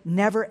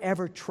never,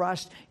 ever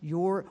trust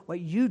what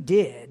you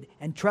did,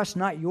 and trust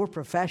not your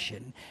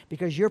profession,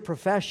 because your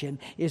profession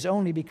is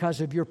only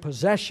because of your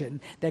possession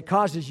that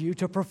causes you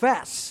to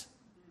profess.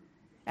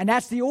 And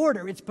that's the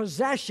order. It's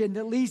possession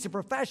that leads to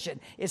profession.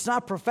 It's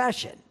not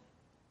profession.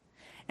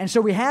 And so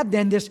we have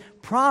then this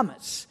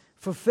promise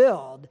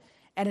fulfilled,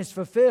 and it's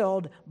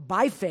fulfilled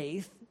by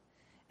faith,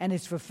 and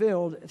it's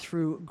fulfilled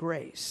through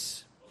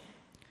grace.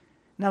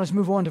 Now let's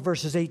move on to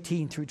verses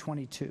 18 through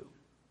 22.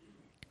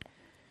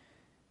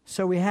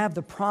 So we have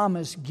the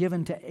promise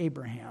given to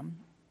Abraham.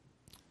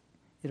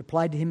 It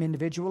applied to him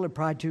individually, it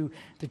applied to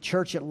the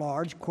church at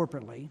large,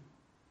 corporately.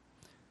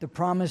 The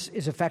promise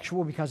is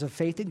effectual because of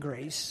faith and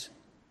grace.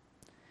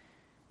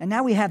 And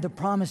now we have the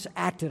promise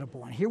acted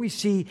upon. Here we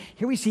see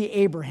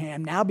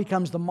Abraham now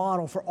becomes the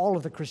model for all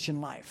of the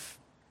Christian life.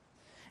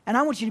 And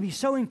I want you to be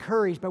so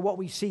encouraged by what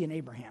we see in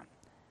Abraham.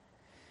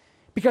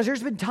 Because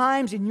there's been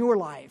times in your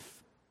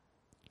life,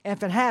 and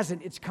if it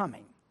hasn't, it's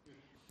coming,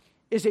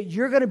 is that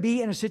you're going to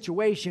be in a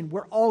situation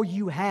where all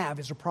you have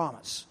is a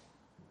promise.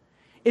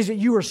 Is that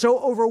you are so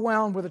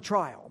overwhelmed with a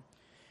trial.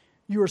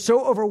 You are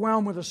so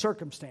overwhelmed with a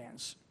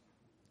circumstance.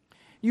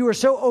 You are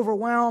so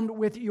overwhelmed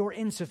with your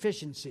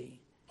insufficiency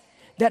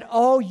that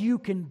all you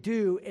can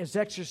do is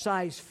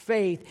exercise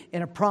faith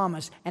in a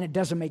promise, and it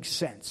doesn't make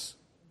sense.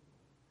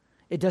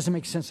 It doesn't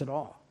make sense at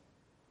all.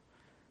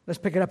 Let's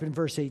pick it up in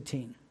verse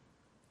 18.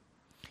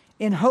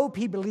 In hope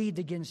he believed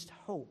against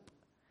hope,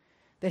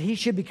 that he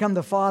should become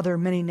the father of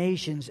many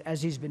nations,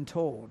 as he's been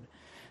told.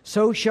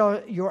 So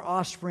shall your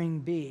offspring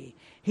be.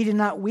 He did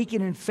not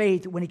weaken in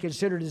faith when he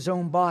considered his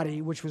own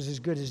body, which was as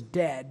good as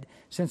dead,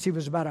 since he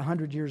was about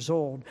 100 years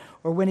old,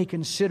 or when he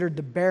considered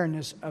the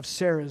barrenness of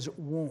Sarah's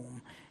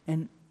womb.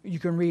 And you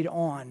can read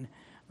on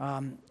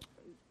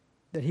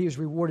that he was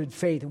rewarded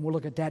faith, and we'll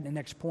look at that in the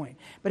next point.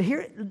 But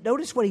here,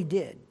 notice what he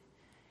did.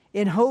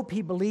 In hope,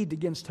 he believed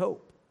against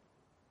hope.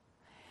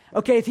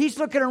 Okay, if he's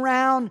looking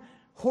around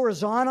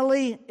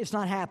horizontally, it's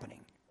not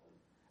happening.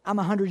 I'm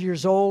 100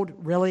 years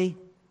old, really?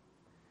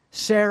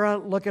 Sarah,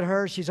 look at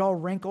her, she's all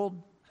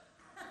wrinkled.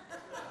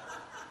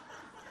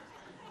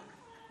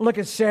 Look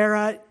at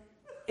Sarah,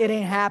 it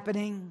ain't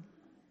happening.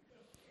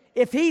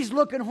 If he's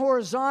looking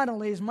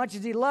horizontally as much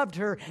as he loved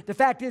her, the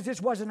fact is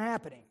this wasn't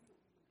happening.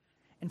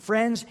 And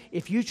friends,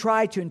 if you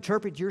try to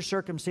interpret your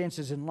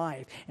circumstances in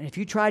life, and if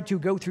you try to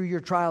go through your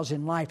trials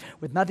in life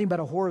with nothing but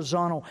a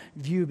horizontal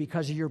view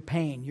because of your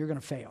pain, you're going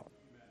to fail.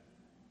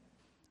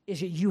 Is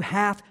that you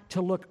have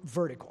to look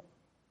vertical.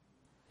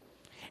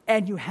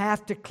 And you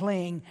have to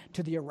cling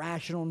to the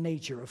irrational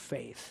nature of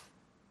faith.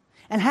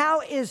 And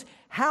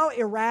how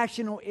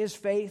irrational is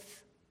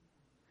faith?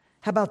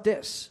 How about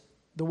this?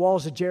 The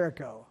walls of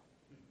Jericho.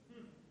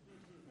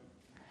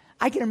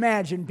 I can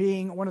imagine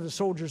being one of the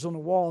soldiers on the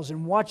walls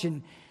and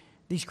watching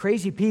these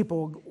crazy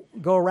people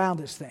go around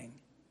this thing.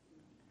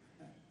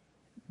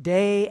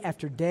 Day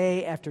after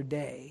day after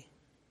day.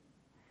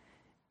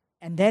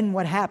 And then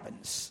what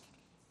happens?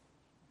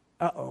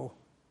 Uh-oh.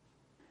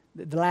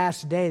 The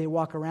last day they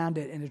walk around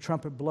it and the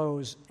trumpet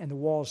blows and the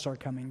walls start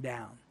coming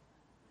down.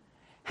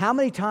 How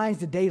many times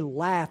did they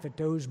laugh at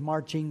those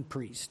marching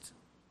priests?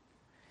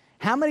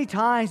 How many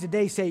times did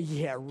they say,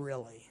 yeah,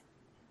 really?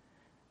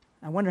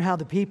 I wonder how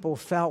the people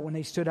felt when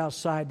they stood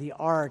outside the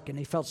ark and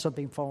they felt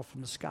something fall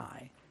from the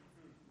sky.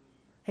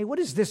 Hey, what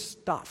is this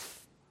stuff?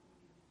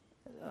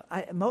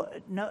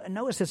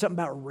 Noah said something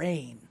about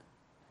rain.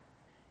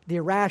 The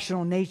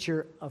irrational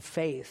nature of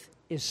faith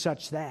is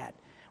such that.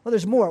 Well,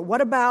 there's more.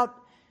 What about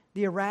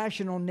the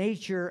irrational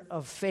nature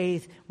of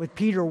faith with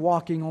Peter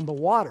walking on the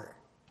water?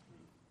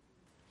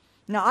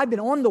 Now, I've been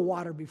on the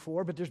water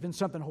before, but there's been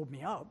something hold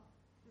me up.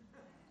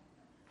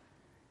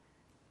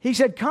 He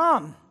said,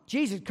 come.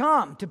 Jesus,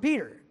 come to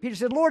Peter. Peter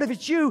said, Lord, if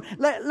it's you,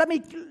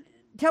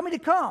 tell me to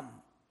come.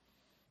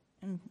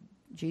 And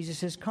Jesus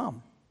says,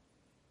 come.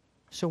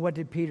 So what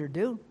did Peter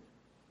do?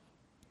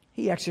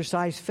 He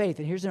exercised faith.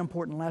 And here's an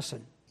important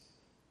lesson.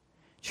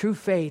 True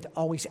faith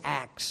always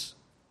acts.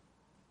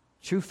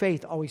 True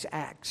faith always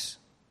acts.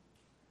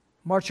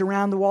 March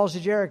around the walls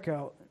of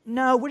Jericho.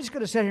 No, we're just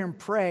going to sit here and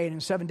pray, and in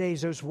 7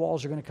 days those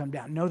walls are going to come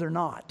down. No, they're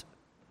not.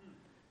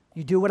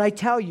 You do what I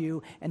tell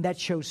you, and that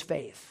shows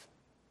faith.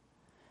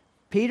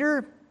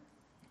 Peter,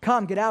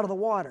 come, get out of the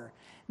water.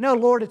 No,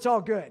 Lord, it's all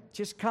good.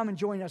 Just come and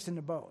join us in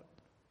the boat.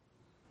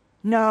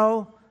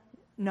 No,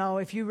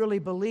 if you really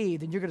believe,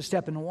 then you're going to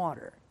step in the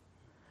water.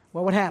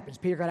 Well, what happens?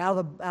 Peter got out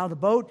of the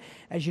boat.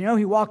 As you know,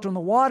 he walked on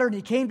the water, and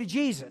he came to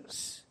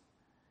Jesus.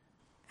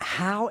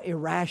 How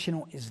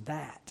irrational is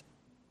that?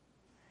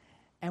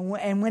 And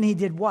when he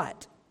did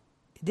what?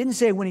 It didn't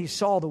say when he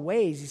saw the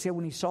waves. He said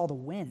when he saw the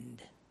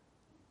wind.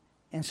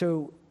 And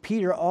so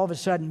Peter all of a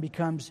sudden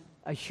becomes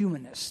a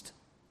humanist.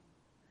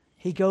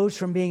 He goes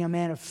from being a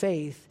man of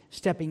faith,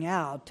 stepping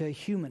out, to a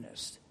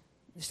humanist.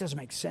 This doesn't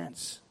make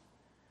sense.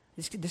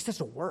 This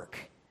doesn't work.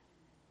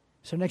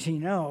 So next thing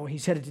you know,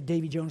 he's headed to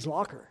Davy Jones'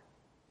 locker.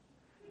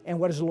 And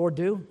what does the Lord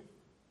do?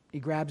 He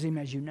grabs him,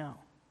 as you know.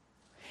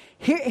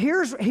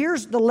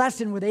 Here's the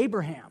lesson with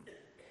Abraham,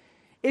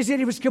 is that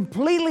it was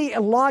completely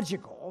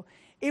illogical.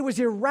 It was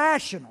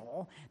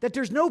irrational, that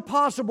there's no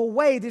possible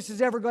way this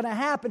is ever going to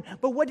happen.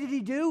 But what did he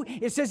do?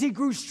 It says he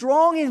grew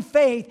strong in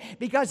faith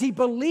because he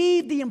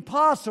believed the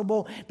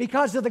impossible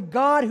because of the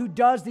God who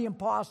does the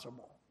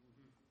impossible.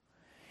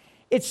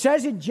 It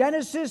says in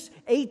Genesis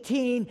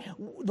 18,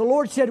 the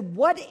Lord said,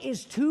 "What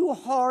is too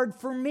hard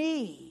for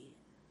me?"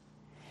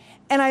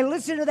 And I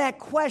listen to that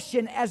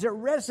question as it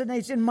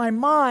resonates in my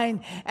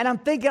mind, and I'm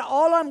thinking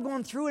all I'm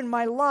going through in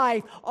my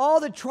life, all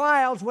the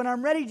trials, when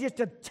I'm ready just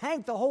to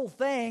tank the whole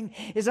thing,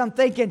 is I'm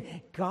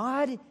thinking,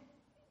 God,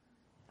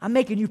 I'm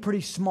making you pretty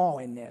small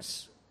in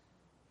this.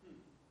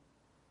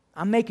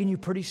 I'm making you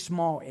pretty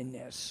small in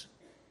this.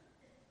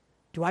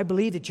 Do I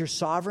believe that you're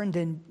sovereign?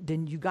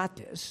 Then you got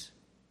this.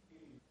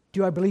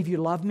 Do I believe you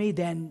love me?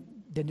 Then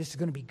this is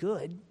going to be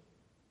good.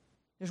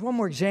 There's one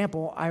more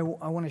example I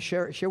want to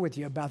share with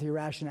you about the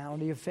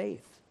irrationality of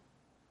faith.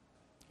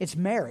 It's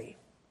Mary.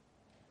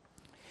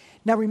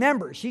 Now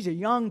remember, she's a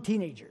young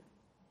teenager.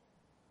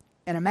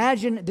 And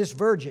imagine this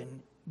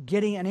virgin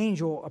getting an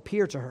angel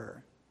appear to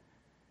her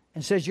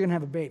and says, "You're going to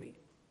have a baby."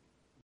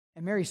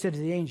 And Mary said to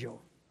the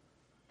angel,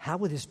 "How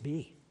would this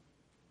be?"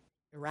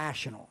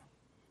 Irrational.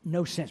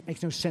 No sense.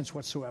 Makes no sense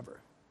whatsoever.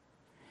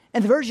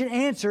 And the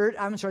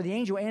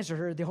angel answered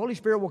her, "The Holy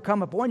Spirit will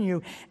come upon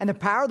you, and the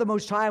power of the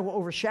Most High will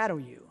overshadow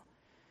you.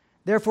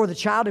 Therefore, the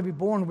child to be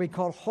born will be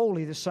called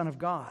Holy, the Son of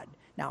God."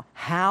 Now,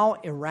 how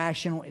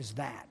irrational is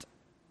that?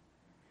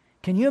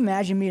 Can you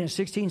imagine being a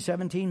 16,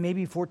 17,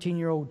 maybe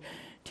 14-year-old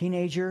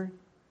teenager,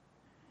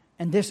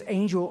 and this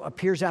angel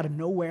appears out of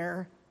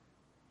nowhere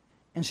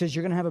and says,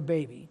 "You're going to have a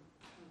baby.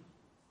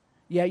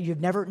 Yeah, you've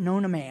never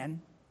known a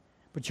man,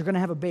 but you're going to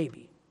have a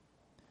baby.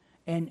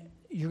 And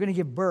you're going to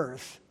give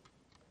birth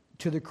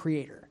to the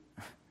Creator.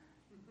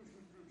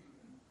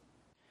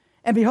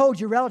 And behold,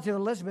 your relative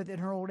Elizabeth in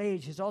her old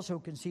age has also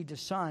conceived a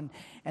son,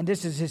 and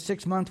this is his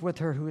 6th month with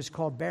her, who is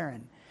called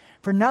barren.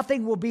 For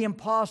nothing will be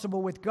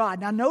impossible with God."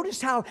 Now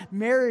notice how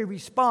Mary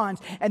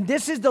responds, and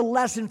this is the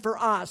lesson for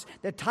us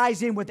that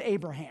ties in with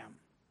Abraham.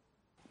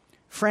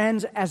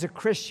 Friends, as a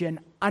Christian,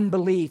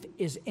 unbelief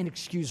is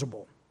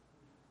inexcusable.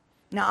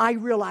 Now I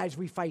realize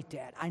we fight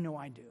that. I know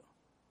I do.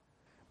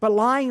 But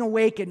lying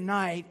awake at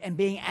night and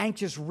being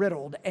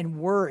anxious-riddled and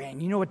worrying,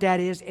 you know what that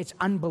is? It's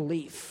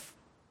unbelief.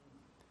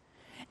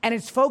 And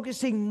it's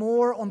focusing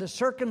more on the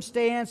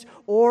circumstance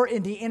or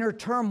in the inner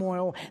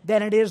turmoil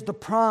than it is the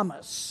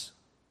promise.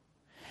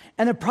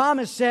 And the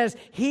promise says,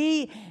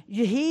 he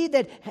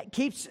that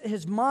keeps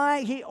his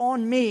mind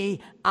on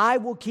me, I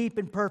will keep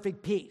in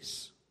perfect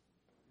peace.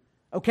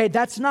 Okay,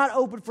 that's not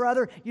open for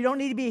other. You don't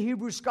need to be a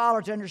Hebrew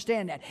scholar to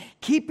understand that.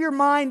 Keep your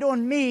mind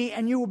on me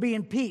and you will be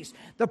in peace.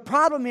 The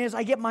problem is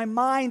I get my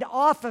mind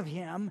off of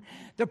him.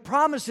 The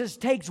promises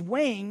takes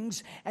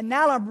wings, and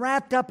now I'm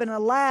wrapped up in a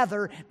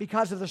lather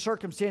because of the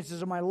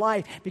circumstances of my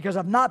life, because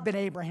I've not been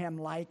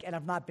Abraham-like and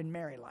I've not been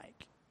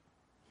Mary-like.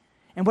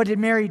 And what did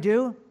Mary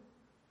do?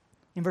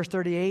 In verse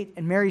 38,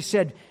 and Mary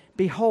said,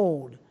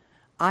 "Behold,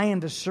 I am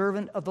the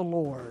servant of the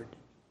Lord.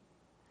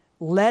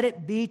 Let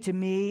it be to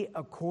me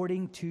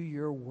according to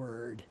your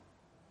word."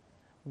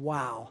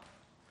 Wow.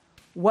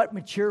 What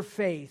mature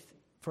faith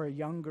for a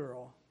young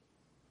girl.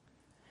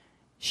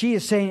 She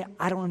is saying,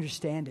 I don't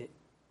understand it.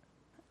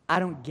 I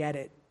don't get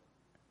it.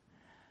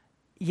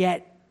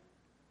 Yet,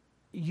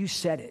 you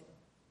said it,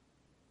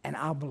 and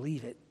I'll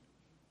believe it.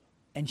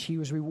 And she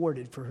was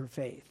rewarded for her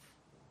faith.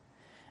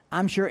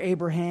 I'm sure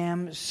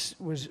Abraham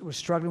was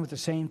struggling with the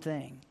same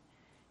thing.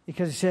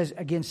 Because it says,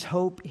 against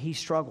hope, he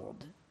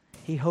struggled.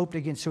 He hoped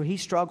against, so he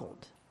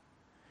struggled.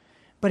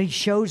 But he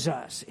shows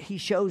us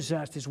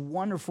this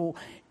wonderful,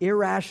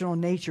 irrational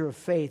nature of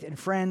faith. And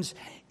friends,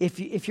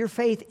 if your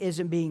faith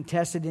isn't being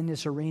tested in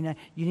this arena,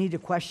 you need to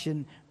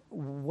question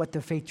what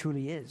the faith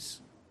truly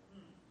is.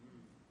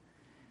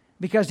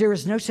 Because there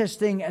is no such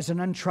thing as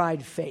an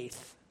untried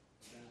faith.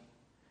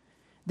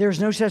 There is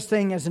no such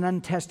thing as an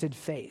untested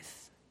faith.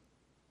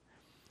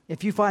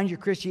 If you find your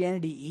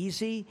Christianity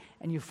easy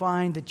and you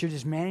find that you're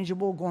just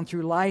manageable going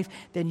through life,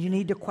 then you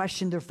need to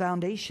question their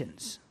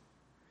foundations.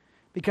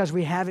 Because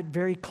we have it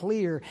very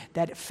clear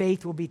that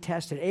faith will be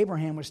tested.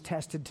 Abraham was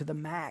tested to the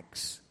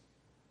max.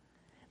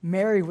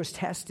 Mary was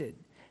tested.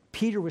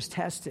 Peter was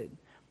tested.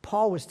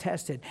 Paul was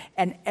tested.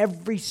 And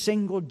every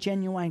single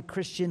genuine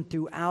Christian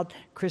throughout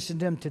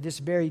Christendom to this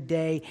very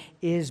day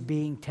is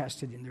being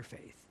tested in their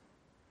faith.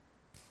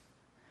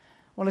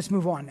 Well, let's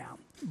move on now.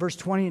 Verse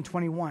 20 and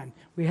 21.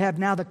 We have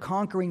now the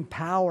conquering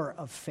power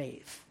of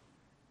faith.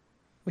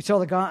 We saw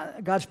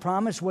that God's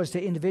promise was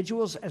to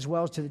individuals as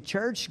well as to the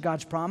church.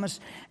 God's promise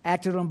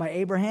acted on by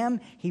Abraham.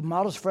 He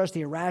models for us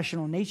the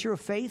irrational nature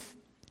of faith.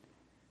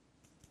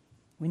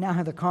 We now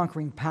have the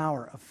conquering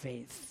power of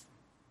faith.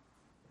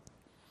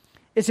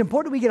 It's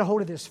important we get a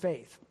hold of this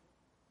faith,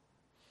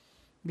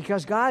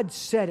 because God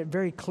said it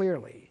very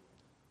clearly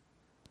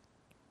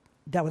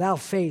that without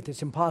faith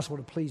it's impossible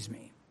to please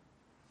me.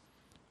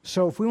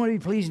 So if we want to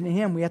be pleasing to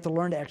him, we have to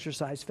learn to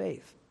exercise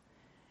faith.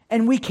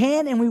 And we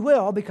can and we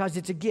will, because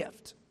it's a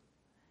gift.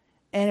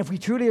 And if we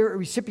truly are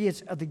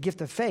recipients of the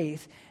gift of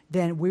faith,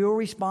 then we will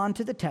respond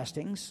to the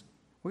testings.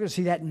 We're going to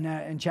see that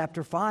in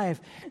chapter 5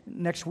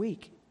 next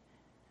week,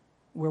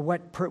 where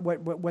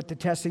what the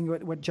testing,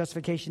 what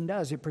justification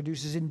does. It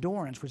produces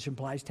endurance, which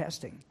implies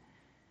testing.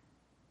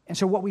 And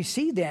so what we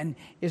see then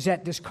is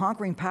that this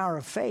conquering power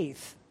of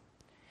faith,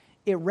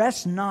 it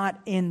rests not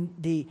in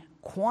the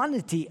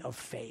quantity of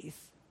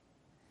faith,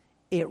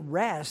 it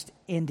rests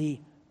in the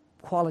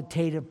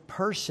qualitative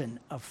person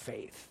of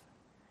faith,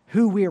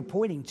 who we are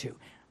pointing to.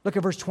 Look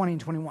at verse 20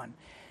 and 21.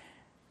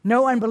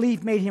 No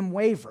unbelief made him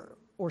waver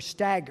or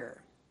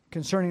stagger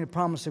concerning the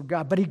promise of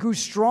God, but he grew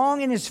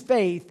strong in his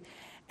faith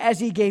as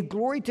he gave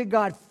glory to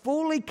God,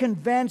 fully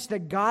convinced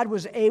that God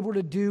was able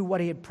to do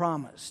what he had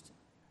promised.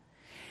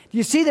 Do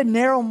you see the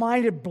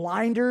narrow-minded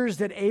blinders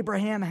that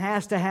Abraham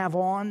has to have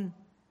on?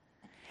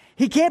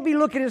 He can't be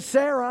looking at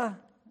Sarah.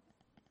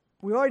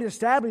 We already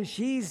established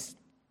she's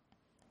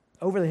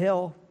over the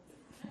hill.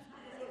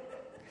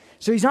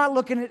 So he's not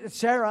looking at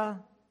Sarah.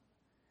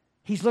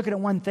 He's looking at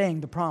one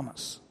thing, the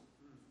promise.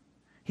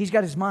 He's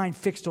got his mind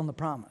fixed on the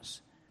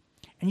promise.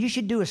 And you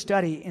should do a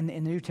study in the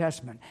New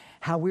Testament,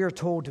 how we are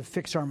told to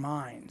fix our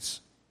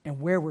minds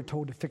and where we're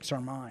told to fix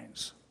our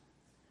minds.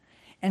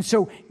 And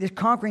so this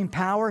conquering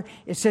power,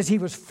 it says he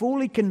was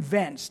fully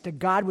convinced that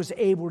God was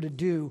able to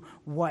do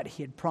what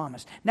he had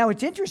promised. Now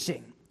it's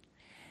interesting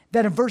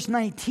that in verse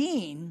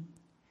 19,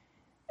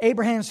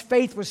 Abraham's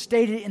faith was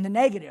stated in the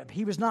negative.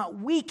 He was not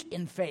weak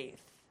in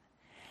faith.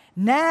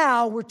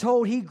 Now we're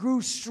told he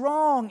grew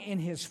strong in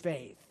his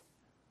faith.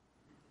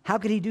 How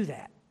could he do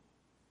that?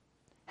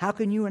 How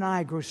can you and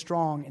I grow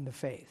strong in the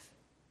faith?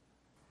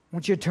 I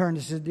want you to turn.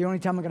 This is the only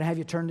time I'm going to have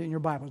you turn in your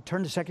Bible.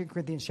 Turn to 2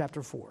 Corinthians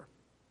chapter 4.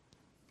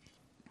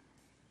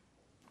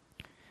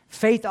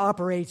 Faith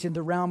operates in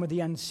the realm of the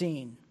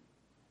unseen.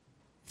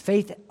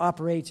 Faith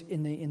operates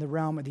in the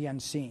realm of the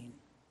unseen.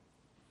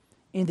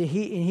 In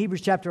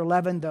Hebrews chapter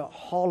 11, the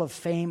hall of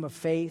fame of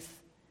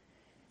faith,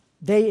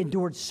 they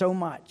endured so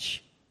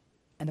much,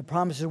 and the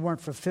promises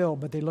weren't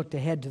fulfilled, but they looked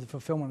ahead to the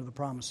fulfillment of the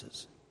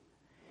promises.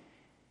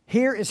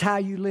 Here is how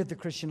you live the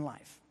Christian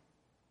life.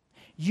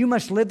 You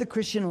must live the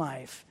Christian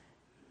life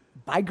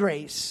by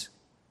grace,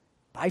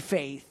 by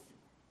faith,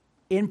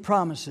 in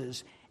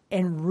promises,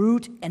 and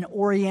root and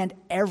orient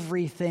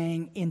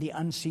everything in the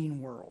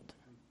unseen world.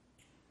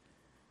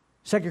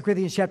 2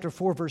 Corinthians chapter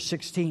 4, verse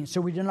 16.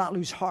 So we do not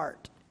lose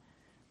heart.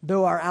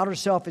 Though our outer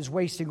self is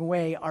wasting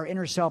away, our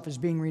inner self is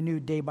being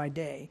renewed day by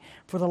day.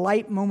 For the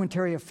light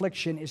momentary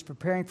affliction is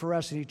preparing for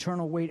us an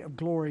eternal weight of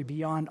glory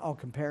beyond all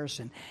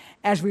comparison.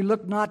 As we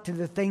look not to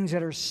the things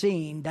that are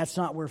seen, that's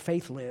not where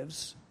faith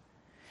lives,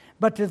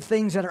 but to the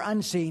things that are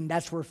unseen,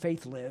 that's where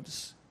faith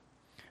lives.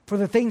 For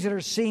the things that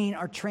are seen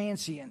are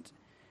transient,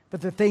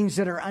 but the things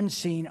that are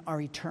unseen are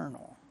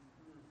eternal.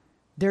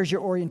 There's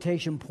your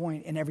orientation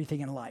point in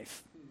everything in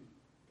life.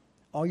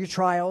 All your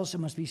trials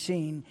must be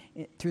seen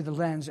through the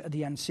lens of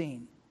the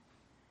unseen.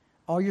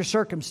 All your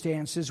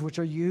circumstances, which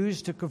are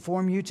used to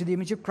conform you to the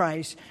image of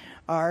Christ,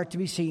 are to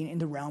be seen in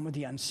the realm of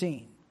the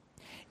unseen.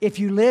 If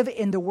you live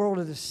in the world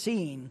of the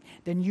seen,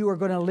 then you are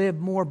going to live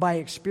more by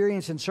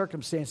experience and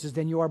circumstances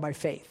than you are by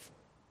faith.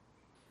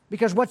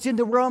 Because what's in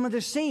the realm of the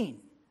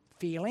seen?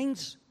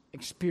 Feelings,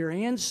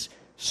 experience,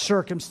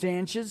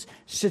 circumstances,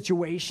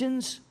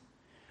 situations.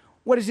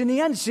 What is in the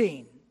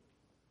unseen?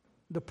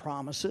 The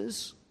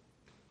promises,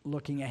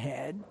 looking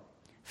ahead,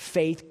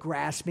 faith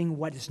grasping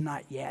what is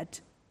not yet.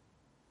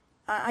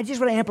 I just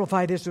want to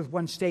amplify this with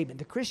one statement.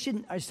 The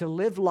Christian is to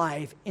live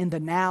life in the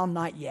now,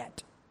 not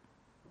yet.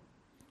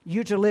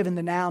 You're to live in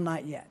the now,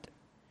 not yet.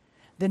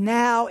 The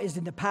now is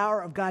in the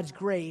power of God's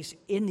grace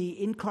in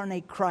the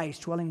incarnate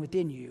Christ dwelling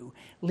within you,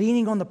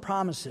 leaning on the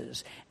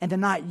promises, and the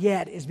not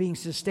yet is being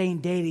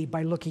sustained daily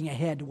by looking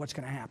ahead to what's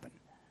going to happen.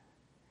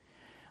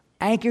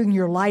 Anchoring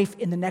your life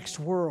in the next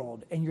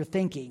world and your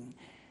thinking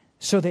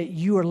so that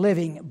you are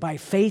living by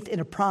faith in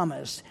a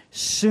promise,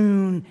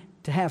 soon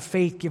to have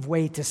faith give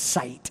way to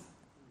sight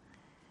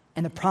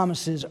and the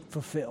promises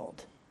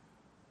fulfilled.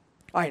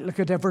 All right, look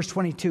at that verse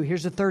 22.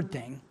 Here's the third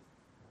thing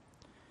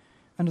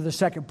under the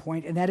second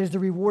point, and that is the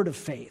reward of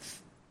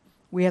faith.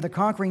 We have the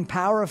conquering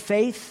power of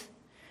faith.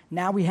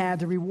 Now we have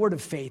the reward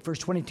of faith. Verse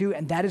 22,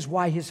 and that is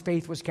why his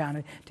faith was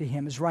counted to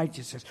him as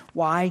righteousness.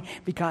 Why?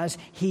 Because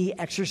he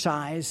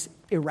exercised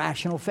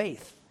irrational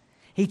faith.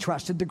 He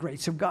trusted the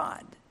grace of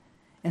God.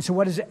 And so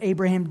what does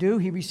Abraham do?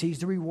 He receives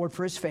the reward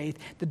for his faith,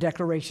 the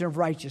declaration of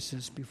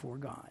righteousness before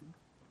God.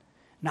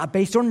 Not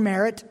based on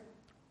merit,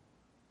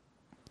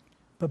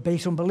 but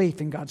based on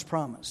belief in God's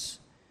promise.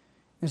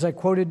 As I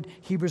quoted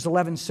Hebrews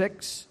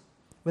 11:6,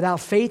 without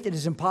faith it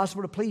is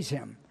impossible to please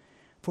him.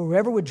 For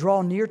whoever would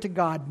draw near to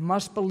God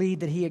must believe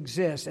that he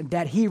exists and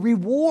that he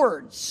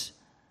rewards.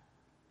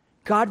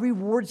 God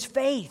rewards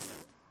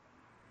faith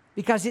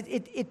because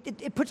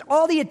it puts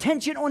all the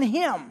attention on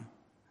him.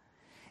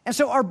 And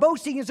so our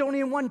boasting is only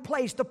in one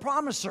place, the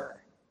promiser,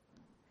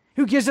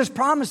 who gives us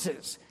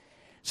promises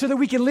so that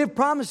we can live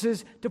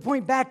promises to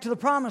point back to the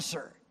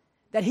promiser,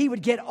 that he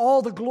would get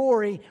all the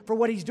glory for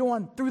what he's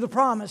doing through the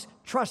promise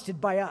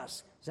trusted by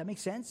us. Does that make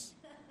sense?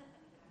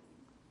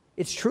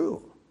 It's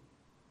true.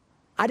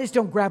 I just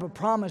don't grab a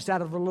promise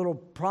out of a little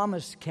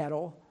promise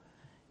kettle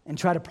and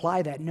try to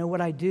apply that. No,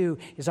 what I do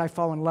is I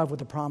fall in love with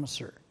the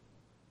promiser.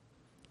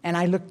 And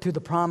I look to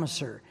the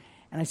promiser,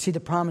 and I see the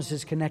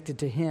promises connected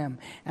to him,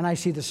 and I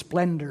see the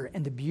splendor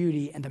and the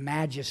beauty and the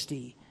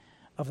majesty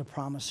of the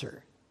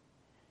promiser,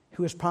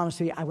 who has promised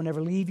me, I will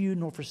never leave you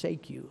nor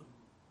forsake you,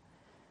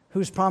 who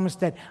has promised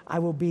that I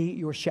will be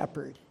your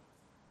shepherd,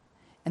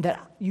 and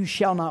that you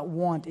shall not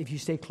want if you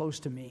stay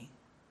close to me.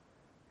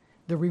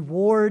 The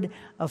reward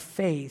of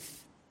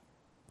faith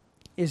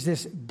is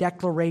this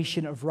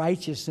declaration of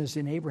righteousness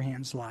in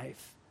Abraham's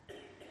life.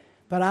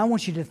 But I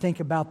want you to think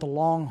about the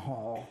long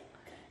haul,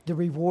 the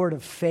reward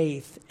of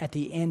faith at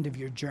the end of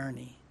your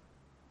journey.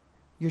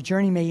 Your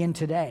journey may end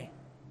today.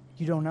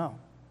 You don't know.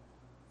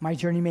 My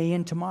journey may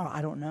end tomorrow.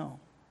 I don't know.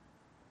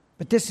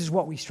 But this is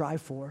what we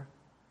strive for.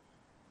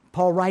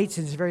 Paul writes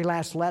in his very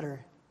last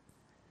letter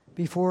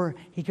before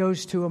he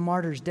goes to a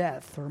martyr's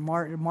death or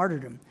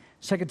martyrdom.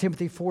 2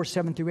 Timothy 4,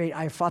 7 through 8,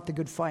 I have fought the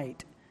good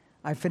fight.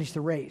 I have finished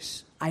the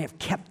race. I have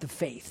kept the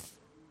faith.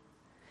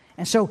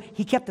 And so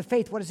he kept the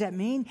faith. What does that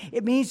mean?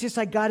 It means just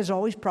like God has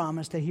always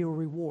promised that he will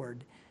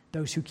reward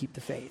those who keep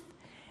the faith.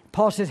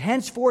 Paul says,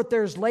 henceforth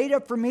there is laid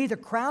up for me the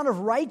crown of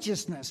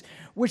righteousness,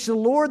 which the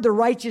Lord, the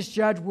righteous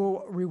judge,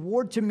 will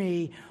reward to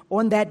me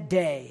on that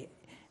day,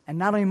 and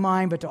not only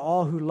mine, but to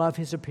all who love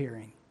his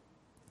appearing.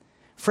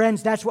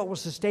 Friends, that's what will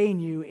sustain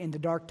you in the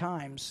dark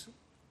times.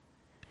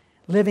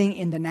 Living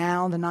in the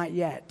now and the not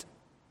yet.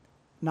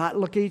 Not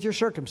looking at your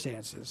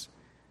circumstances,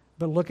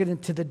 but looking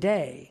into the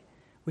day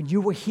when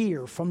you will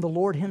hear from the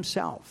Lord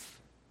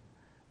himself,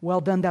 well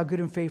done, thou good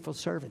and faithful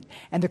servant.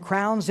 And the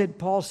crowns that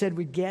Paul said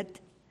we'd get,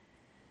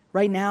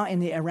 right now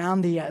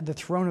around the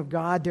throne of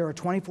God, there are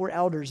 24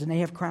 elders and they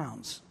have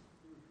crowns.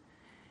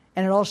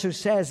 And it also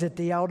says that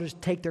the elders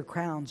take their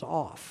crowns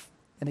off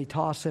and they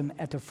toss them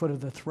at the foot of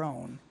the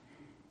throne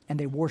and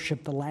they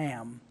worship the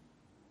Lamb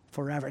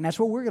forever. And that's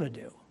what we're going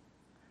to do.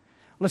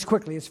 Let's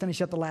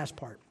finish up the last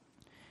part.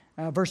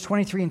 Verse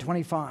 23 and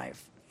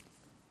 25.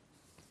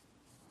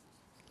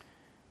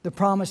 The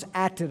promise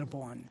acted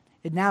upon.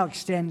 It now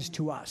extends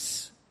to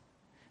us.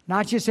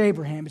 Not just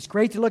Abraham. It's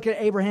great to look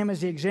at Abraham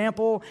as the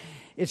example.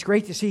 It's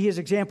great to see his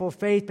example of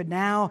faith. But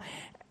now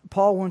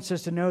Paul wants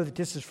us to know that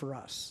this is for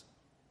us.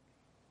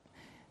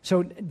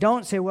 So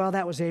don't say, well,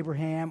 that was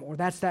Abraham, or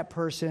that's that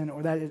person,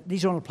 or that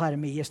these don't apply to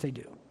me. Yes, they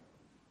do.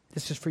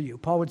 This is for you.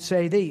 Paul would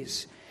say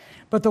these.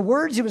 But the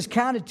words that was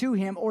counted to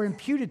him or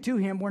imputed to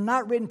him were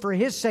not written for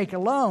his sake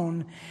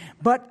alone,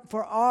 but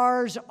for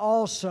ours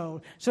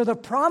also. So the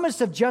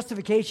promise of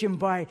justification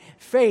by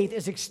faith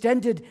is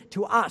extended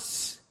to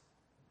us.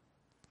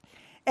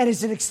 And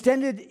it's an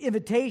extended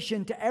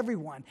invitation to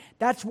everyone.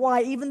 That's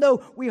why even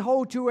though we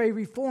hold to a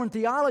Reformed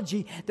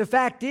theology, the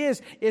fact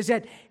is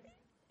that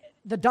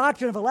the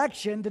doctrine of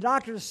election, the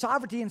doctrine of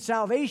sovereignty and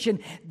salvation,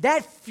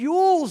 that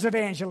fuels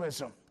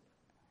evangelism.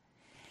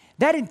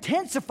 That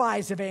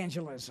intensifies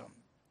evangelism.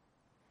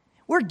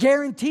 We're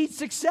guaranteed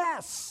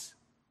success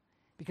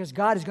because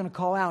God is going to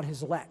call out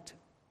his elect.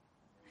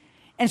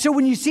 And so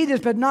when you see this,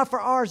 but not for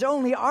ours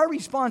only, our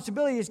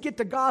responsibility is get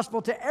the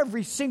gospel to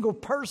every single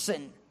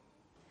person.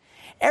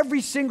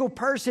 Every single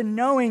person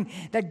knowing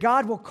that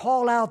God will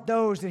call out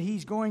those that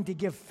he's going to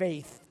give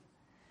faith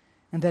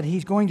and that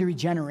he's going to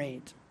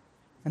regenerate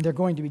and they're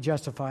going to be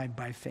justified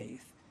by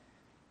faith.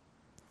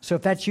 So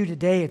if that's you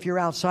today, if you're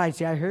outside,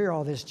 say, I hear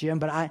all this, Jim,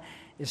 but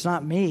it's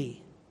not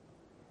me.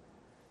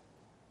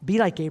 Be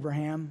like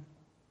Abraham.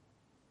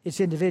 It's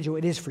individual.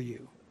 It is for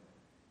you.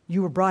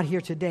 You were brought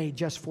here today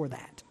just for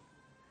that.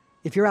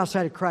 If you're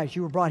outside of Christ,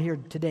 you were brought here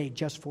today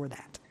just for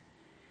that.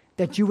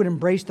 That you would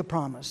embrace the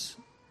promise.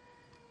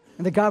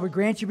 And that God would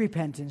grant you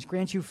repentance,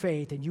 grant you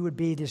faith, and you would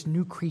be this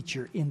new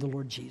creature in the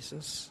Lord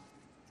Jesus.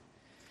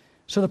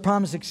 So the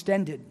promise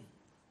extended.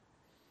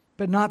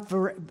 But not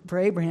for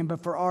Abraham,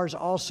 but for ours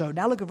also.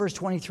 Now look at verse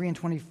 23 and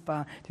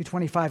 25 through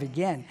 25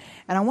 again.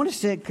 And I want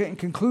us to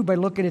conclude by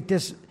looking at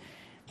this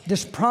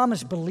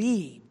promise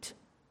believed.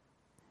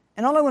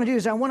 And all I want to do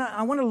is I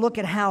want to look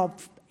at how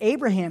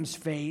Abraham's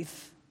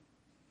faith,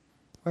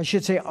 or I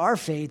should say our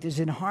faith, is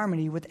in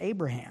harmony with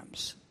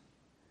Abraham's.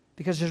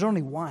 Because there's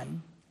only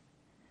one.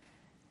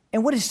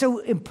 And what is so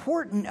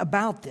important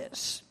about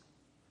this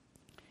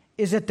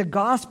is that the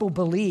gospel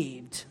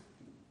believed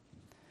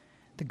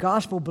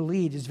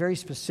is very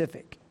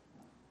specific.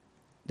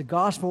 The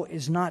gospel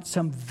is not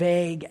some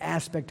vague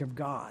aspect of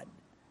God.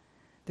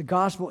 The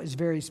gospel is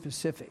very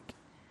specific.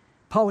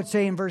 Paul would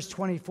say in verse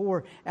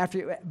 24,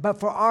 but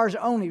for ours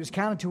only, it was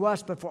counted to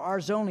us, but for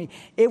ours only,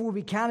 it will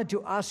be counted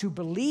to us who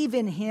believe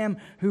in him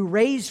who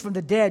raised from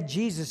the dead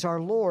Jesus our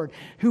Lord,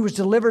 who was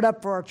delivered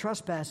up for our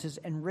trespasses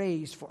and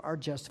raised for our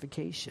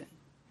justification.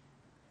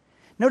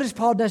 Notice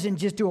Paul doesn't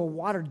just do a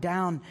watered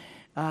down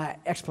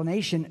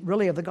explanation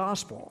really of the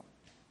gospel.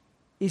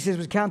 He says it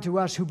was counted to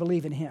us who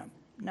believe in him.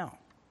 No.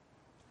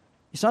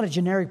 It's not a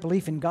generic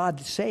belief in God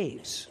that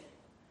saves.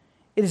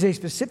 It is a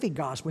specific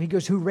gospel. He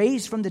goes, who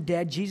raised from the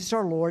dead Jesus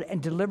our Lord and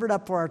delivered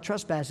up for our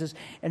trespasses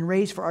and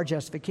raised for our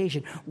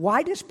justification.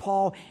 Why does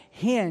Paul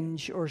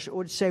hinge or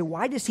say,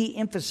 why does he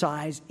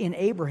emphasize in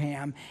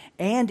Abraham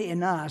and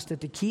in us that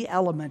the key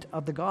element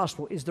of the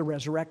gospel is the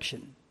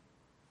resurrection?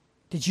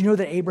 Did you know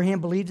that Abraham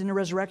believed in the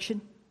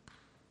resurrection?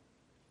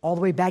 All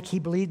the way back, he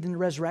believed in the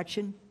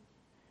resurrection.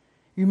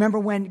 You remember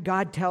when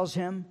God tells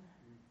him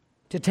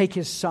to take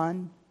his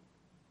son?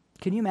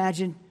 Can you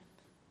imagine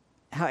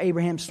how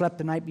Abraham slept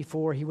the night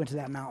before he went to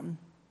that mountain?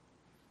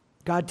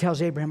 God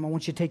tells Abraham, I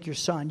want you to take your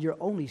son, your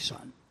only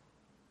son,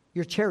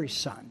 your cherished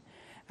son,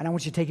 and I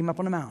want you to take him up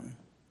on a mountain,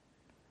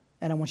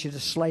 and I want you to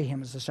slay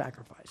him as a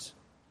sacrifice.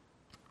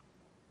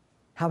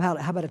 How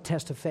about a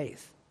test of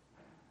faith?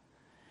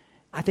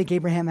 I think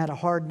Abraham had a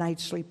hard night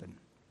sleeping.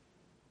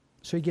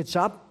 So he gets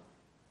up,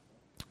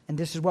 and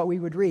this is what we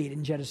would read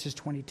in Genesis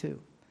 22.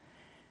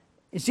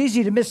 It's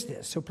easy to miss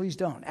this, so please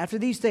don't. After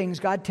these things,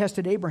 God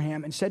tested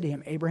Abraham and said to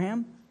him,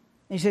 Abraham?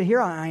 And he said,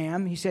 here I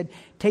am. He said,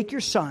 take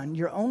your son,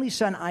 your only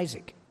son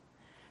Isaac,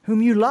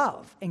 whom you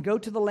love, and go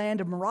to the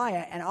land of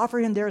Moriah and offer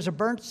him there as a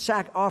burnt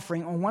sack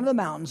offering on one of the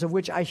mountains of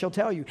which I shall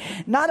tell you.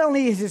 Not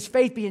only is his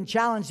faith being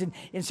challenged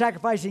in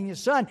sacrificing his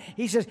son,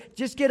 he says,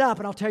 just get up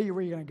and I'll tell you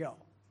where you're going to go.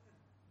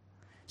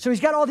 So he's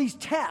got all these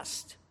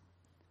tests.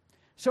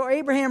 So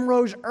Abraham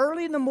rose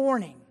early in the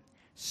morning,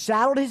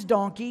 saddled his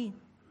donkey,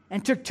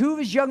 and took 2 of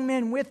his young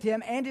men with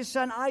him and his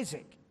son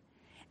Isaac.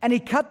 And he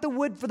cut the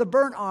wood for the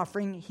burnt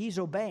offering. He's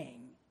obeying.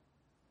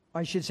 Or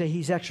I should say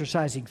he's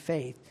exercising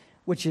faith,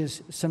 which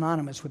is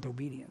synonymous with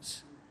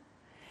obedience.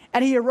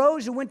 And he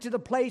arose and went to the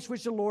place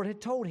which the Lord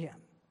had told him.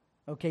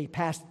 Okay, he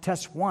passed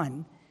test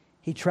 1.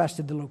 He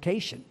trusted the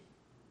location.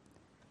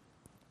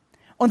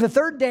 On the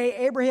 3rd day,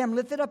 Abraham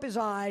lifted up his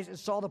eyes and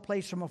saw the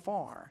place from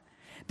afar.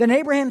 Then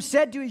Abraham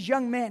said to his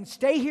young men,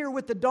 stay here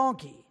with the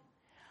donkey.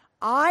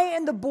 I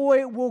and the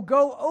boy will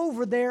go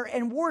over there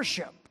and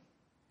worship.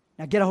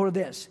 Now get a hold of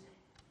this.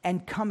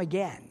 And come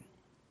again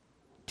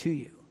to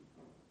you.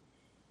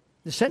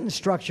 The sentence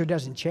structure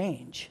doesn't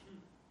change.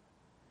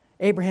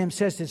 Abraham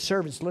says to his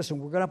servants, listen,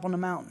 we're going up on the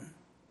mountain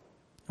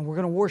and we're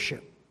going to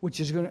worship,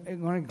 which is going to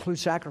include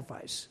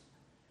sacrifice.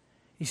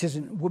 He says,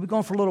 we'll be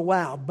going for a little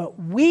while, but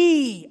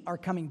we are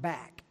coming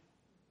back.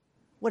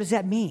 What does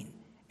that mean?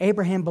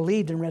 Abraham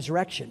believed in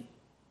resurrection.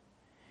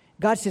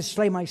 God says,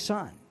 slay my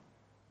son.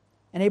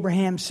 And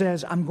Abraham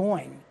says, I'm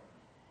going,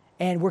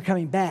 and we're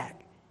coming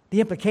back.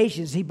 The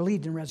implication is he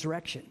believed in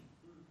resurrection.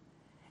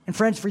 And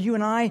friends, for you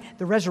and I,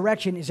 the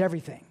resurrection is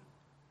everything.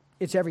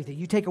 It's everything.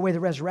 You take away the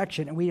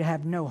resurrection and we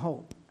have no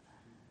hope.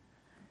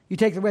 You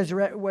take away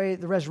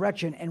the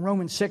resurrection and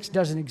Romans 6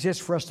 doesn't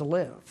exist for us to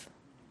live,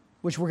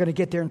 which we're going to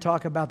get there and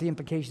talk about the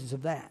implications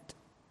of that.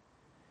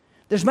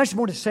 There's much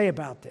more to say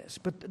about this,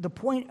 but the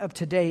point of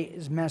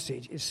today's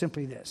message is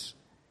simply this.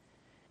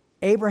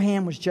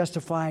 Abraham was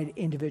justified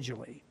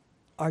individually.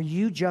 Are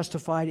you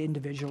justified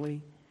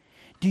individually?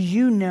 Do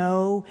you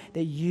know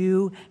that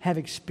you have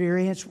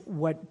experienced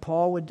what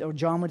Paul would or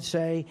John would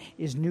say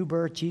is new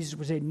birth? Jesus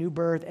would say new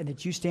birth, and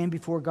that you stand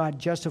before God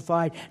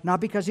justified, not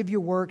because of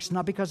your works,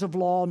 not because of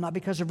law, not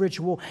because of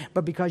ritual,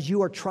 but because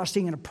you are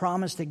trusting in a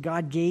promise that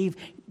God gave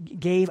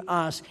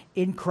us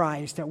in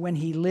Christ, that when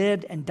he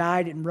lived and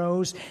died and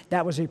rose,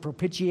 that was a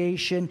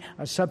propitiation,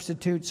 a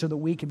substitute so that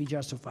we could be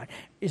justified.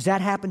 Is that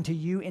happened to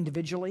you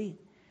individually?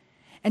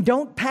 And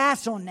don't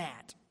pass on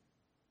that.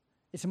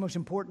 It's the most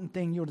important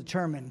thing you'll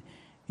determine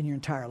in your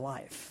entire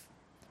life.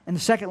 And the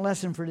second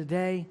lesson for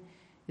today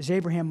is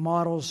Abraham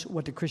models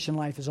what the Christian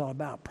life is all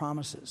about,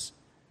 promises.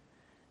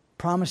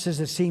 Promises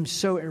that seem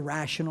so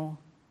irrational,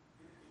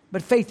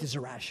 but faith is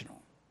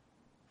irrational.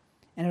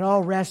 And it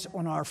all rests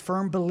on our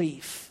firm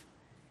belief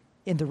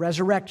in the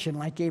resurrection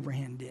like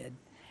Abraham did,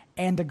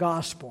 and the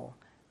gospel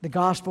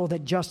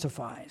that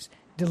justifies,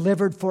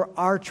 delivered for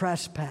our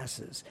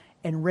trespasses,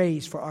 and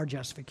raised for our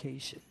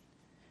justification.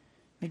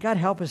 May God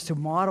help us to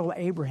model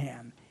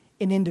Abraham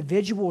in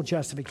individual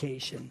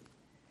justification,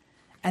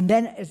 and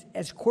then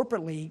as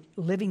corporately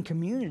living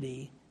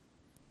community,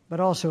 but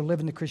also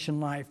living the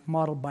Christian life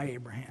modeled by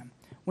Abraham.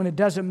 When it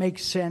doesn't make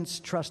sense,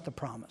 trust the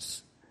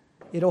promise.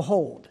 It'll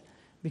hold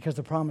because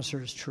the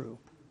promiser is true.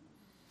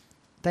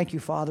 Thank you,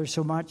 Father,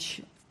 so much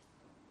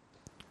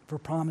for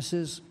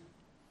promises.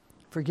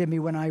 Forgive me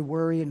when I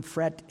worry and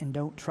fret and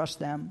don't trust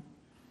them.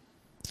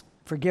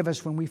 Forgive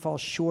us when we fall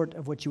short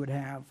of what you would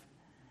have.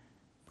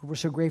 But we're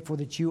so grateful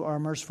that you are a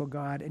merciful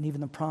God, and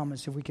even the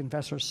promise, if we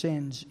confess our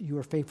sins, you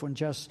are faithful and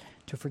just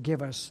to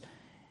forgive us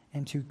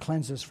and to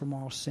cleanse us from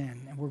all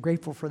sin. And we're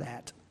grateful for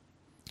that.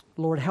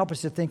 Lord, help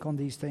us to think on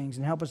these things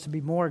and help us to be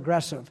more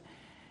aggressive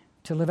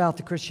to live out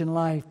the Christian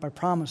life by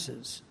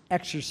promises,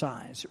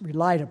 exercise,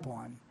 relied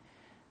upon,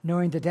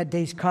 knowing that that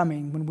day's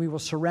coming when we will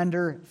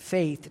surrender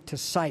faith to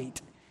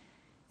sight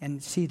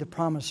and see the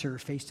promiser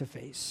face to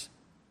face.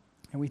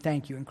 And we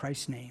thank you in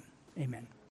Christ's name. Amen.